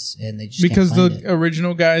was, and they just Because can't the find it.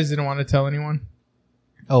 original guys didn't want to tell anyone.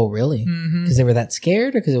 Oh, really? Mm-hmm. Because they were that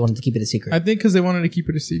scared, or because they wanted to keep it a secret? I think because they wanted to keep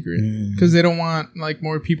it a secret. Because they don't want like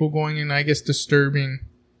more people going and I guess disturbing.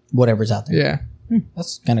 Whatever's out there. Yeah.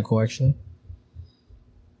 That's kind of cool, actually.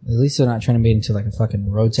 At least they're not trying to be into like a fucking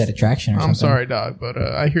roadside attraction or something. I'm sorry, dog, but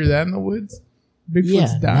I hear that in the woods. Bigfoot's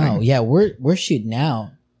Yeah, dying. no, yeah, we're shooting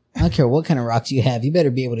out. I don't care what kind of rocks you have. You better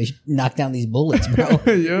be able to knock down these bullets, bro.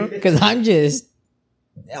 Yeah. Because I'm just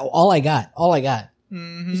all I got.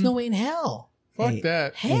 Mhm. There's no way in hell. Fuck Hey,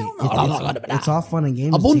 that. Hell no. It's all fun and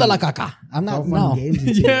games. Abunda la until- caca. I'm it's all not. fun and No. games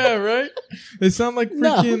until- Yeah, right? They sound like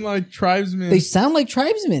No. freaking like tribesmen. They sound like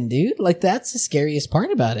tribesmen, dude. Like that's the scariest part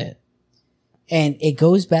about it. And it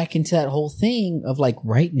goes back into that whole thing of like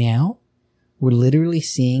right now, we're literally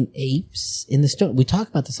seeing apes in the stone. We talk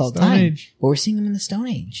about this all the Stone time, Age. but we're seeing them in the Stone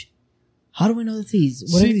Age. How do we know that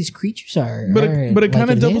whatever See, these creatures are? but are, it like, kind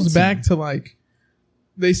of doubles advancing? back to like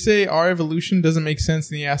they say our evolution doesn't make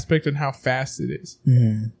sense in the aspect of how fast it is.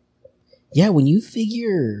 Mhm. Yeah, when you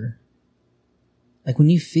figure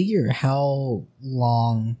how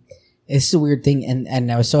long, it's a weird thing,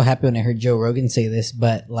 and I was so happy when I heard Joe Rogan say this,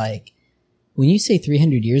 but like, when you say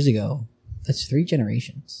 300 years ago, that's 3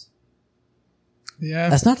 generations. Yeah.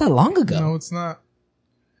 That's not that long ago. No, it's not.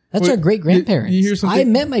 That's our great grandparents. You hear something? I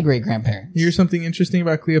met my great grandparents. You hear something interesting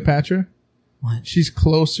about Cleopatra? What? She's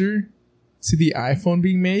closer to the iPhone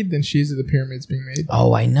being made than she is to the pyramids being made.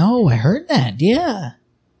 Oh, I know. I heard that. Yeah.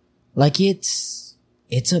 Like it's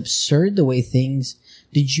absurd the way things.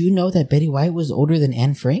 Did you know that Betty White was older than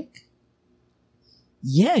Anne Frank?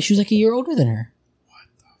 Yeah, she was like a year older than her.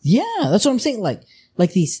 Yeah, that's what I'm saying. Like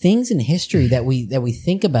these things in history that we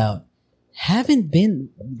think about haven't been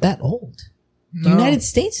that old. No. The United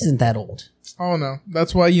States isn't that old. Oh no,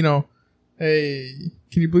 that's why Hey,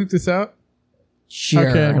 can you bleep this out? Sure,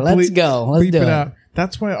 Okay, let's go. Let's bleep do it it. out.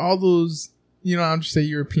 That's why all those, I'll just say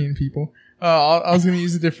European people. I was going to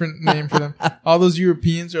use a different name for them. All those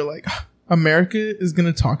Europeans are like, America is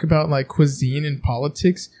going to talk about like cuisine and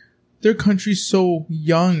politics. Their country's so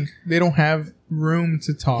young, they don't have room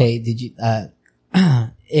to talk. Hey, did you?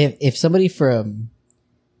 If somebody from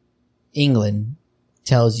England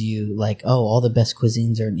tells you like, oh, all the best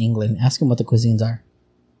cuisines are in England, ask them what the cuisines are.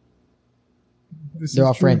 They're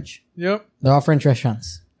all true. French. Yep. They're all French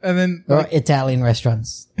restaurants. And then They're all Italian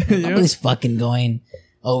restaurants. Yep. Nobody's fucking going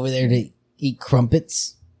over there to eat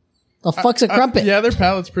crumpets. The fuck's a crumpet? yeah, their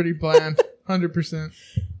palate's pretty bland. 100%.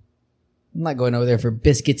 I'm not going over there for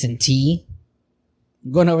biscuits and tea.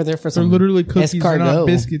 I'm going over there for They're some literally cookies. They're not escargot.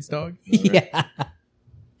 biscuits, dog. Yeah.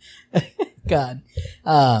 God.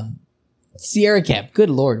 Sierra Camp. Good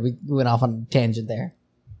Lord. We went off on a tangent there.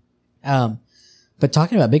 But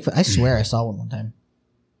talking about Bigfoot, I swear I saw one time.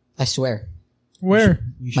 I swear. Where?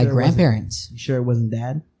 You My sure it grandparents. wasn't- You sure it wasn't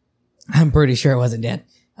Dad? I'm pretty sure it wasn't Dad.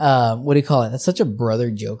 What do you call it? That's such a brother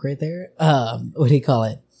joke right there. What do you call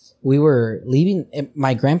it? We were leaving.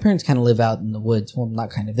 My grandparents kind of live out in the woods. Well,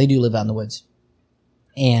 not kind of. They do live out in the woods.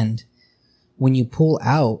 And when you pull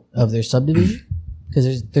out of their subdivision,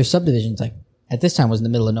 because there's subdivisions like at this time was in the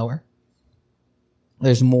middle of nowhere.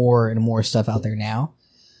 There's more and more stuff out there now.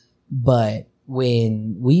 But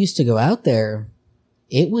when we used to go out there,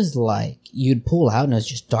 it was like you'd pull out and it was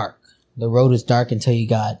just dark. The road was dark until you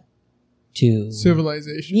got to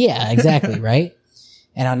Civilization. Yeah, exactly, right?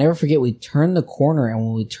 And I'll never forget, we turned the corner, and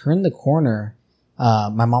when we turned the corner,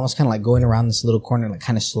 my mom was kind of like going around this little corner like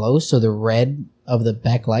kind of slow, so the red of the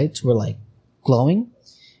back lights were like glowing.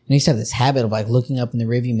 And I used to have this habit of like looking up in the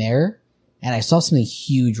rearview mirror, and I saw something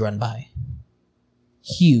huge run by.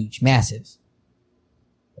 Huge, massive.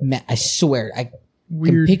 I swear, I can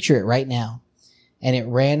Weird. picture it right now. And it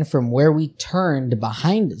ran from where we turned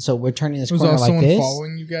behind it. So we're turning this Was corner also like someone this.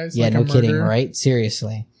 following you guys? Yeah, like no a kidding, murderer? right?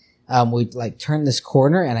 Seriously. We like turned this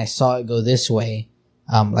corner and I saw it go this way,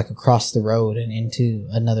 like across the road and into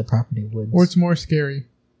another property woods. What's more scary?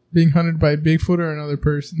 Being hunted by a Bigfoot or another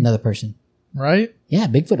person? Another person. Right? Yeah,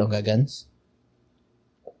 Bigfoot don't got guns.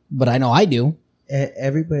 But I know I do.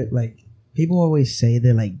 Everybody, like, people always say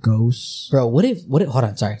they're like ghosts. Bro, what if, hold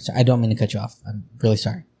on, sorry. I don't mean to cut you off. I'm really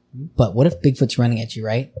sorry. But what if Bigfoot's running at you,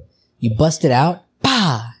 right? You bust it out,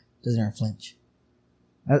 bah! Doesn't even flinch.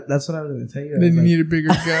 That's what I was going to tell you. I Then was you like, need a bigger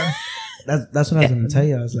gun. that's what I was going to tell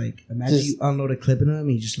you. I was like, imagine Just- you unload a clip in him and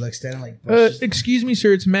he just like standing like brushes. Excuse me,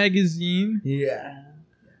 sir. It's magazine. Yeah.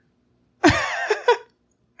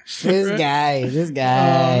 This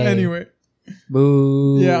guy. Anyway.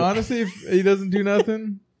 Boo. Yeah, honestly, if he doesn't do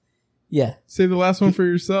nothing, Yeah. save the last one for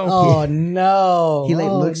yourself. Oh, no. He like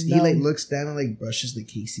Oh, looks. no. He like looks down and like brushes the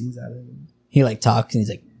casings out of him. He like talks and he's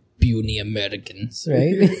like, puny Americans,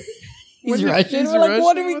 right? When He's you- Russian. he's We're like, Russian?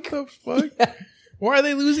 what are we? What the fuck? Why are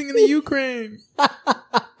they losing in the Ukraine?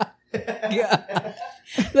 Yeah.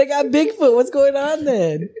 They got Bigfoot. What's going on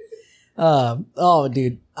then? Oh,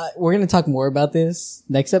 dude. We're going to talk more about this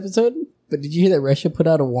next episode. But did you hear that Russia put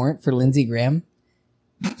out a warrant for Lindsey Graham?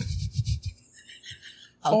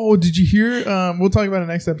 Oh, did you hear? We'll talk about it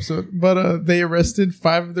next episode. But they arrested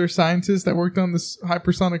 5 of their scientists that worked on this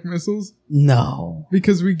hypersonic missiles No.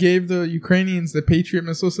 because we gave the Ukrainians the Patriot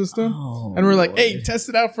missile system. Oh, And we're like, Lord. hey, test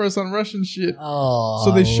it out for us on Russian shit. Oh,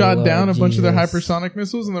 So they shot Lord down a bunch of their Jesus. hypersonic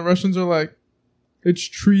missiles, and the Russians are like, it's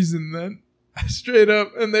treason then. Straight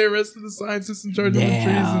up. And they arrested the scientists in charge of the treason.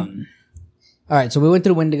 Damn. All right, so we went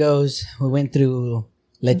through Wendigos. We went through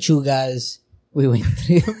Lechugas. We went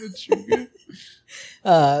through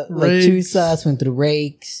Rakes. Lechusas. Went through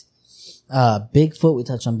rakes. Bigfoot. We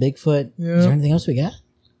touched on Bigfoot. Yeah. Is there anything else we got?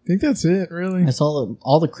 I think that's it, really. That's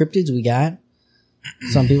all the cryptids we got.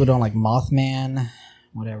 Some people don't like Mothman.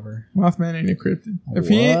 Whatever. Mothman ain't a cryptid.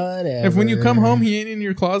 If when you come home, he ain't in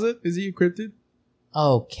your closet, is he a cryptid?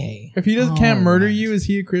 Okay. If he can't murder Alright. you, is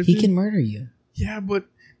he a cryptid? He can murder you. Yeah, but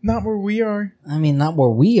not where we are. I mean, not where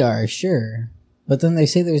we are, sure. But then they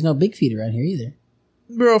say there's no big feet around here either.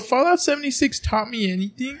 Bro, Fallout 76 taught me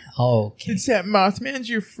anything. Okay. It's that Mothman's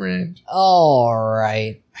your friend. All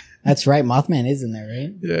right. That's right. Mothman is in there,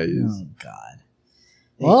 right? Yeah, he is. Oh, God.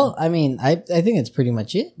 Well, I mean, I think that's pretty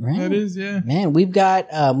much it, right? That is, yeah. Man, we got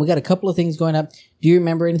a couple of things going up. Do you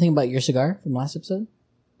remember anything about your cigar from last episode?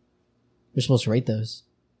 We're supposed to rate those.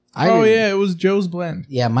 Yeah, it was Joe's blend.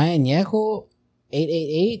 Yeah, my Añejo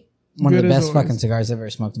 888. One Good of the as best always. fucking cigars I've ever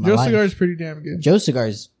smoked in my Joe's life. cigar is pretty damn good. Joe's cigar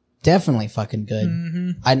is definitely fucking good.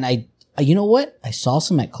 Mm-hmm. And I, you know what? I saw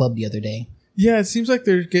some at Club the other day. Yeah, it seems like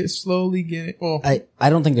they're slowly getting... Well, I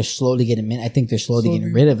don't think they're slowly getting them in. I think they're slowly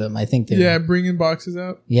getting rid of them. I think they're... Yeah, bringing boxes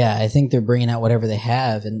out. Yeah, I think they're bringing out whatever they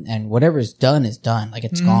have, and whatever's done is done. Like,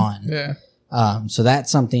 it's gone. Yeah. So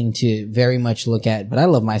that's something to very much look at. But I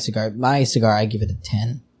love my cigar. My cigar, I give it a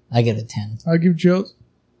 10. I give it a 10. I'll give Joe's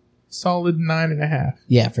solid 9.5.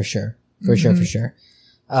 Yeah, for sure. For sure.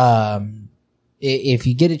 If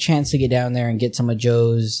you get a chance to get down there and get some of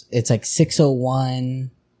Joe's, it's like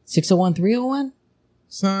 601, 301?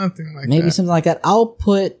 Something like Maybe that. something like that. I'll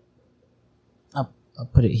put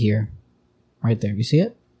it here. Right there. You see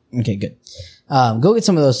it? Okay, good. Go get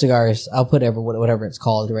some of those cigars. I'll put whatever it's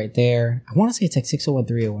called right there. I want to say it's like 601,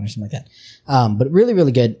 301 or something like that. But really,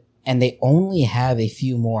 really good. And they only have a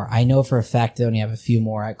few more. I know for a fact they only have a few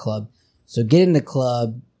more at Club. So get in the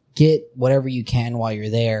Club. Get whatever you can while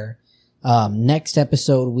you're there. Next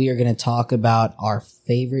episode, we are going to talk about our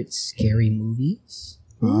favorite scary movies.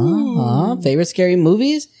 Favorite scary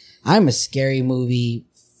movies? I'm a scary movie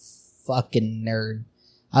fucking nerd.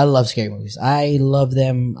 I love scary movies. I love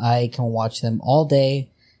them. I can watch them all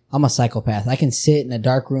day. I'm a psychopath. I can sit in a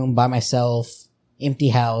dark room by myself, empty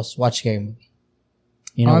house, watch a scary movie.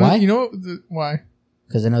 You know why? You know why?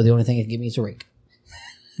 Because I know the only thing it can give me is a rake.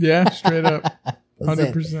 Yeah, straight up. That's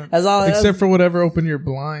it. 100%. That's all. Except for whatever opened your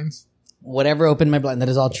blinds. Whatever opened my blind. That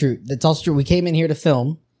is all true. That's all true. We came in here to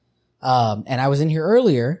film. And I was in here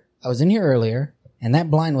earlier, and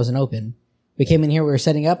that blind wasn't open. We came in here, we were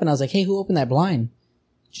setting up, and I was like, hey, who opened that blind?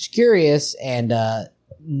 Just curious, and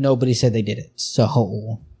nobody said they did it.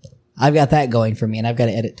 So I've got that going for me, and I've got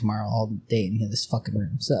to edit tomorrow all day in this fucking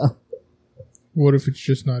room. So What if it's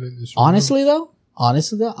just not in this room? honestly though,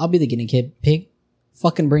 I'll be the guinea pig.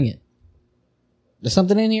 Fucking bring it. There's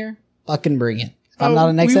something in here. Fucking bring it. If I'm not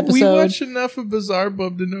on next episode. We watched enough of Bizarre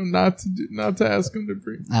Bub to know not to ask him to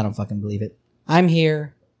bring. I don't fucking believe it. I'm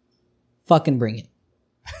here. Fucking bring it.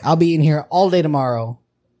 I'll be in here all day tomorrow.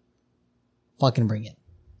 Fucking bring it.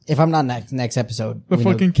 If I'm not next episode, The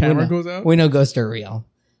fucking camera goes out? We know ghosts are real.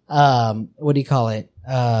 What do you call it?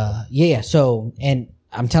 Yeah. So, and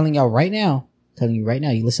I'm telling you right now,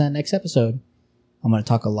 you listen to that next episode, I'm going to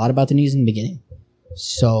talk a lot about the news in the beginning.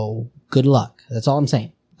 So good luck. That's all I'm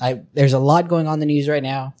saying. There's a lot going on in the news right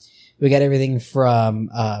now. We got everything from,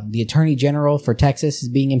 the Attorney General for Texas is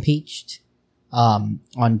being impeached, on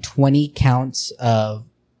 20 counts of,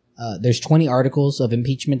 there's 20 articles of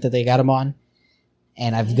impeachment that they got him on.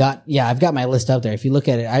 And I've got my list up there. If you look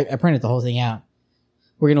at it, I printed the whole thing out.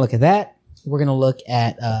 We're going to look at that. We're going to look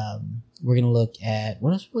at,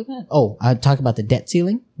 what else are we looking at? Oh, I talk about the debt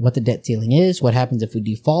ceiling, what the debt ceiling is, what happens if we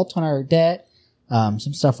default on our debt, some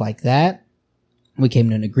stuff like that. We came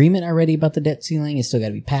to an agreement already about the debt ceiling. It's still got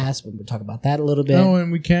to be passed, but we'll talk about that a little bit. No,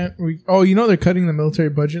 and we can't. They're cutting the military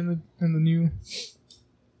budget in the new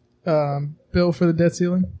bill for the debt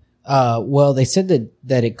ceiling. Well, they said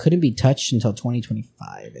that it couldn't be touched until 2025,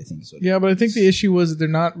 I think. So. Yeah, but I think the issue was that they're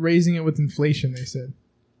not raising it with inflation, they said.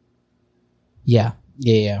 Yeah.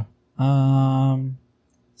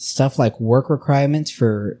 Stuff like work requirements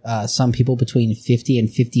for some people between 50 and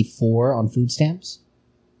 54 on food stamps.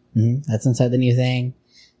 That's inside the new thing.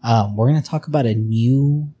 We're going to talk about a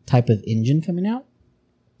new type of engine coming out.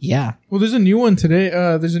 Yeah. Well, there's a new one today.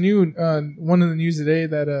 There's a new one in the news today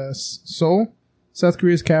that Seoul, South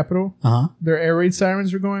Korea's capital, their air raid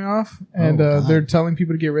sirens are going off, and they're telling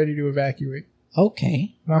people to get ready to evacuate.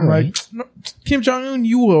 Okay. And I'm like, no, Kim Jong-un,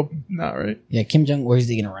 you will not, right? Yeah, Kim Jong, where's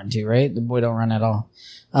he gonna run to, right? The boy don't run at all.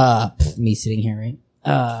 Me sitting here, right?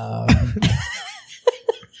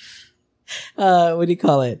 What do you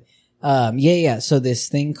call it? Yeah. So this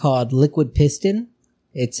thing called liquid piston,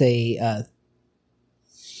 it's a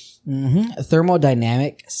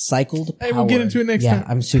thermodynamic cycled power. Hey, we'll get into it next time. Yeah,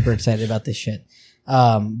 I'm super excited about this shit.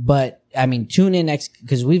 But I mean, tune in next,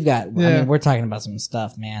 cause we're talking about some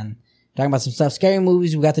stuff, man. Talking about some stuff, scary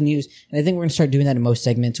movies. We got the news, and I think we're gonna start doing that in most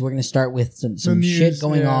segments. We're gonna start with some news, shit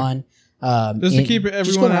going on. Just to keep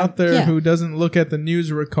everyone out there who doesn't look at the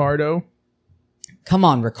news, Ricardo. Come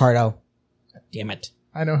on, Ricardo. God damn it.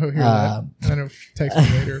 I know he'll hear that. I know text me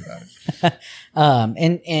later about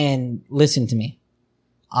it. And listen to me.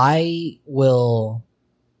 I will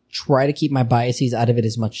try to keep my biases out of it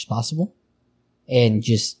as much as possible and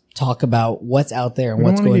just talk about what's out there and We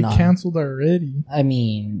what's don't want going to get on. canceled already. I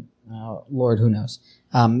mean, Lord, who knows?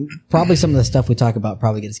 Probably some of the stuff we talk about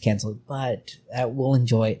probably gets canceled, but we'll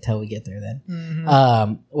enjoy it till we get there then.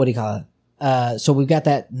 Mhm. What do you call it? So we've got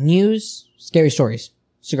that news, scary stories,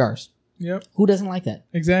 cigars. Yep, Who doesn't like that?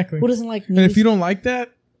 exactly. Who doesn't like And news? if you don't like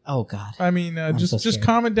that, Oh God. I mean, just so scared.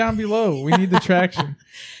 comment down below. We need the traction.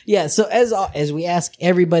 Yeah. So as we ask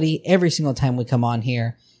everybody every single time we come on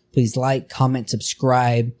here, please like, comment,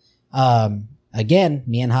 subscribe. Again,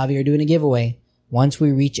 me and Javi are doing a giveaway. Once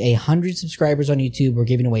we reach 100 subscribers on YouTube, we're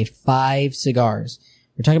giving away 5 cigars.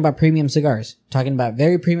 We're talking about premium cigars. We're talking about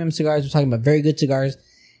very premium cigars. We're talking about very good cigars.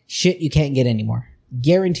 Shit you can't get anymore.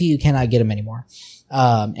 Guarantee you cannot get them anymore.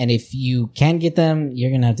 And if you can get them, you're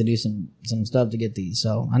going to have to do some stuff to get these.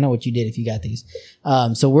 So I know what you did if you got these.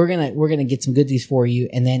 So we're going to get some goodies for you.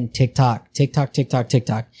 And then TikTok.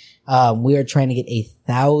 We are trying to get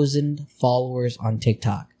 1,000 followers on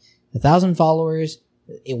TikTok. 1,000 followers.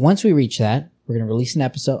 Once we reach that, we're going to release an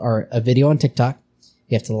episode or a video on TikTok.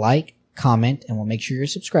 You have to like, comment, and we'll make sure you're a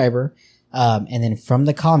subscriber. And then from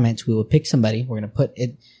the comments, we will pick somebody. We're going to put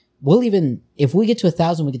it. If we get to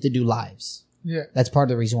 1,000, we get to do lives. Yeah. That's part of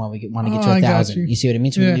the reason why we want to get to I got 1,000. You see what I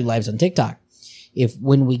mean? So we can do lives on TikTok.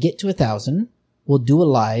 When we get to 1,000, we'll do a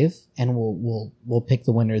live and we'll pick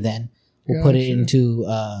the winner then. We'll put it into,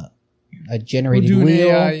 a generated We'll do an wheel.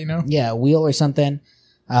 AI, you know? Yeah, a wheel or something.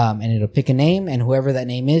 And it'll pick a name, and whoever that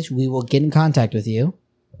name is, we will get in contact with you,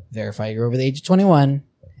 verify you're over the age of 21, and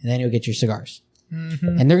then you'll get your cigars. Mm-hmm.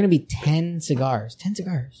 And they're going to be 10 cigars. 10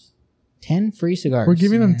 cigars. 10 free cigars. We're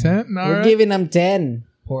giving them 10? We're giving them 10.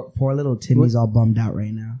 Poor little Timmy's all bummed out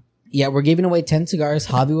right now. Yeah, we're giving away 10 cigars.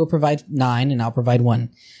 Javi will provide 9, and I'll provide 1.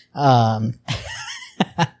 Javi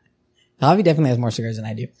definitely has more cigars than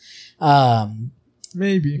I do.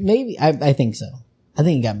 Maybe. I think so. I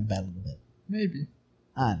think he got me bad a little bit. Maybe.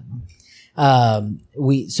 I don't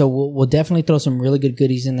know. We'll definitely throw some really good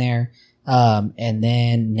goodies in there. And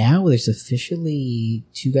then now there's officially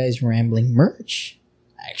Two Guys Rambling merch,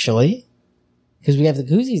 actually, because we have the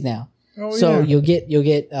koozies now. Oh, So yeah. you'll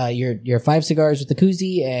get your 5 cigars with the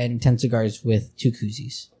koozie and 10 cigars with 2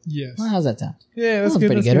 koozies. Yes. Well, how's that sound? Yeah, that's Sounds good.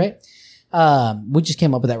 pretty That's good, right? We just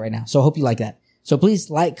came up with that right now, so I hope you like that. So please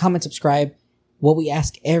like, comment, subscribe. What we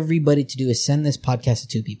ask everybody to do is send this podcast to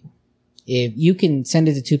 2 people. If you can send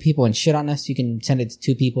it to 2 people and shit on us, you can send it to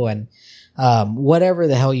 2 people and whatever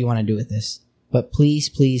the hell you want to do with this. But please,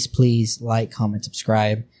 please, please like, comment,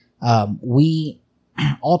 subscribe. We,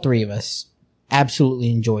 all 3 of us, absolutely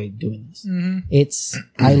enjoy doing this.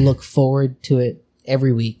 Mm-hmm. I look forward to it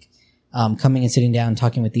every week. Coming and sitting down and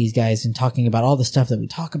talking with these guys and talking about all the stuff that we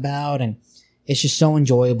talk about, and it's just so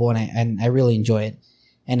enjoyable, and I really enjoy it.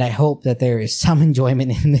 And I hope that there is some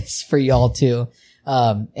enjoyment in this for y'all too.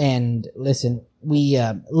 And listen, we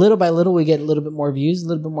little by little we get a little bit more views,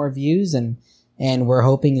 and we're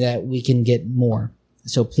hoping that we can get more.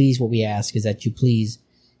 So please, what we ask is that you please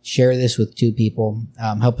share this with 2 people,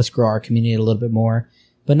 help us grow our community a little bit more.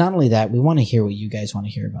 But not only that, we want to hear what you guys want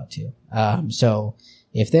to hear about too. So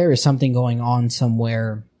if there is something going on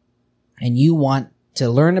somewhere and you want to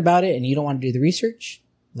learn about it and you don't want to do the research,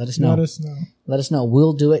 let us know. Let us know.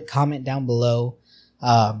 We'll do it. Comment down below.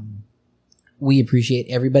 We appreciate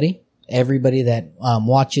everybody that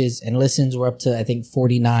watches and listens. We're up to, I think,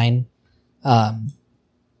 49.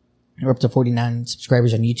 We're up to 49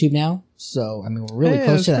 subscribers on YouTube now. So, I mean, we're really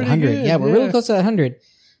close to that 100. good. Yeah, we're really close to that 100.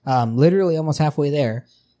 Literally almost halfway there.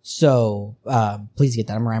 So, please get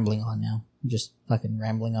that. I'm rambling on now. I'm just fucking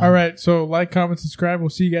rambling on. All right. So like, comment, subscribe. We'll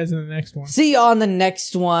see you guys in the next one. See you on the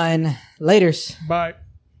next one. Laters. Bye.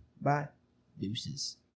 Bye. Deuces.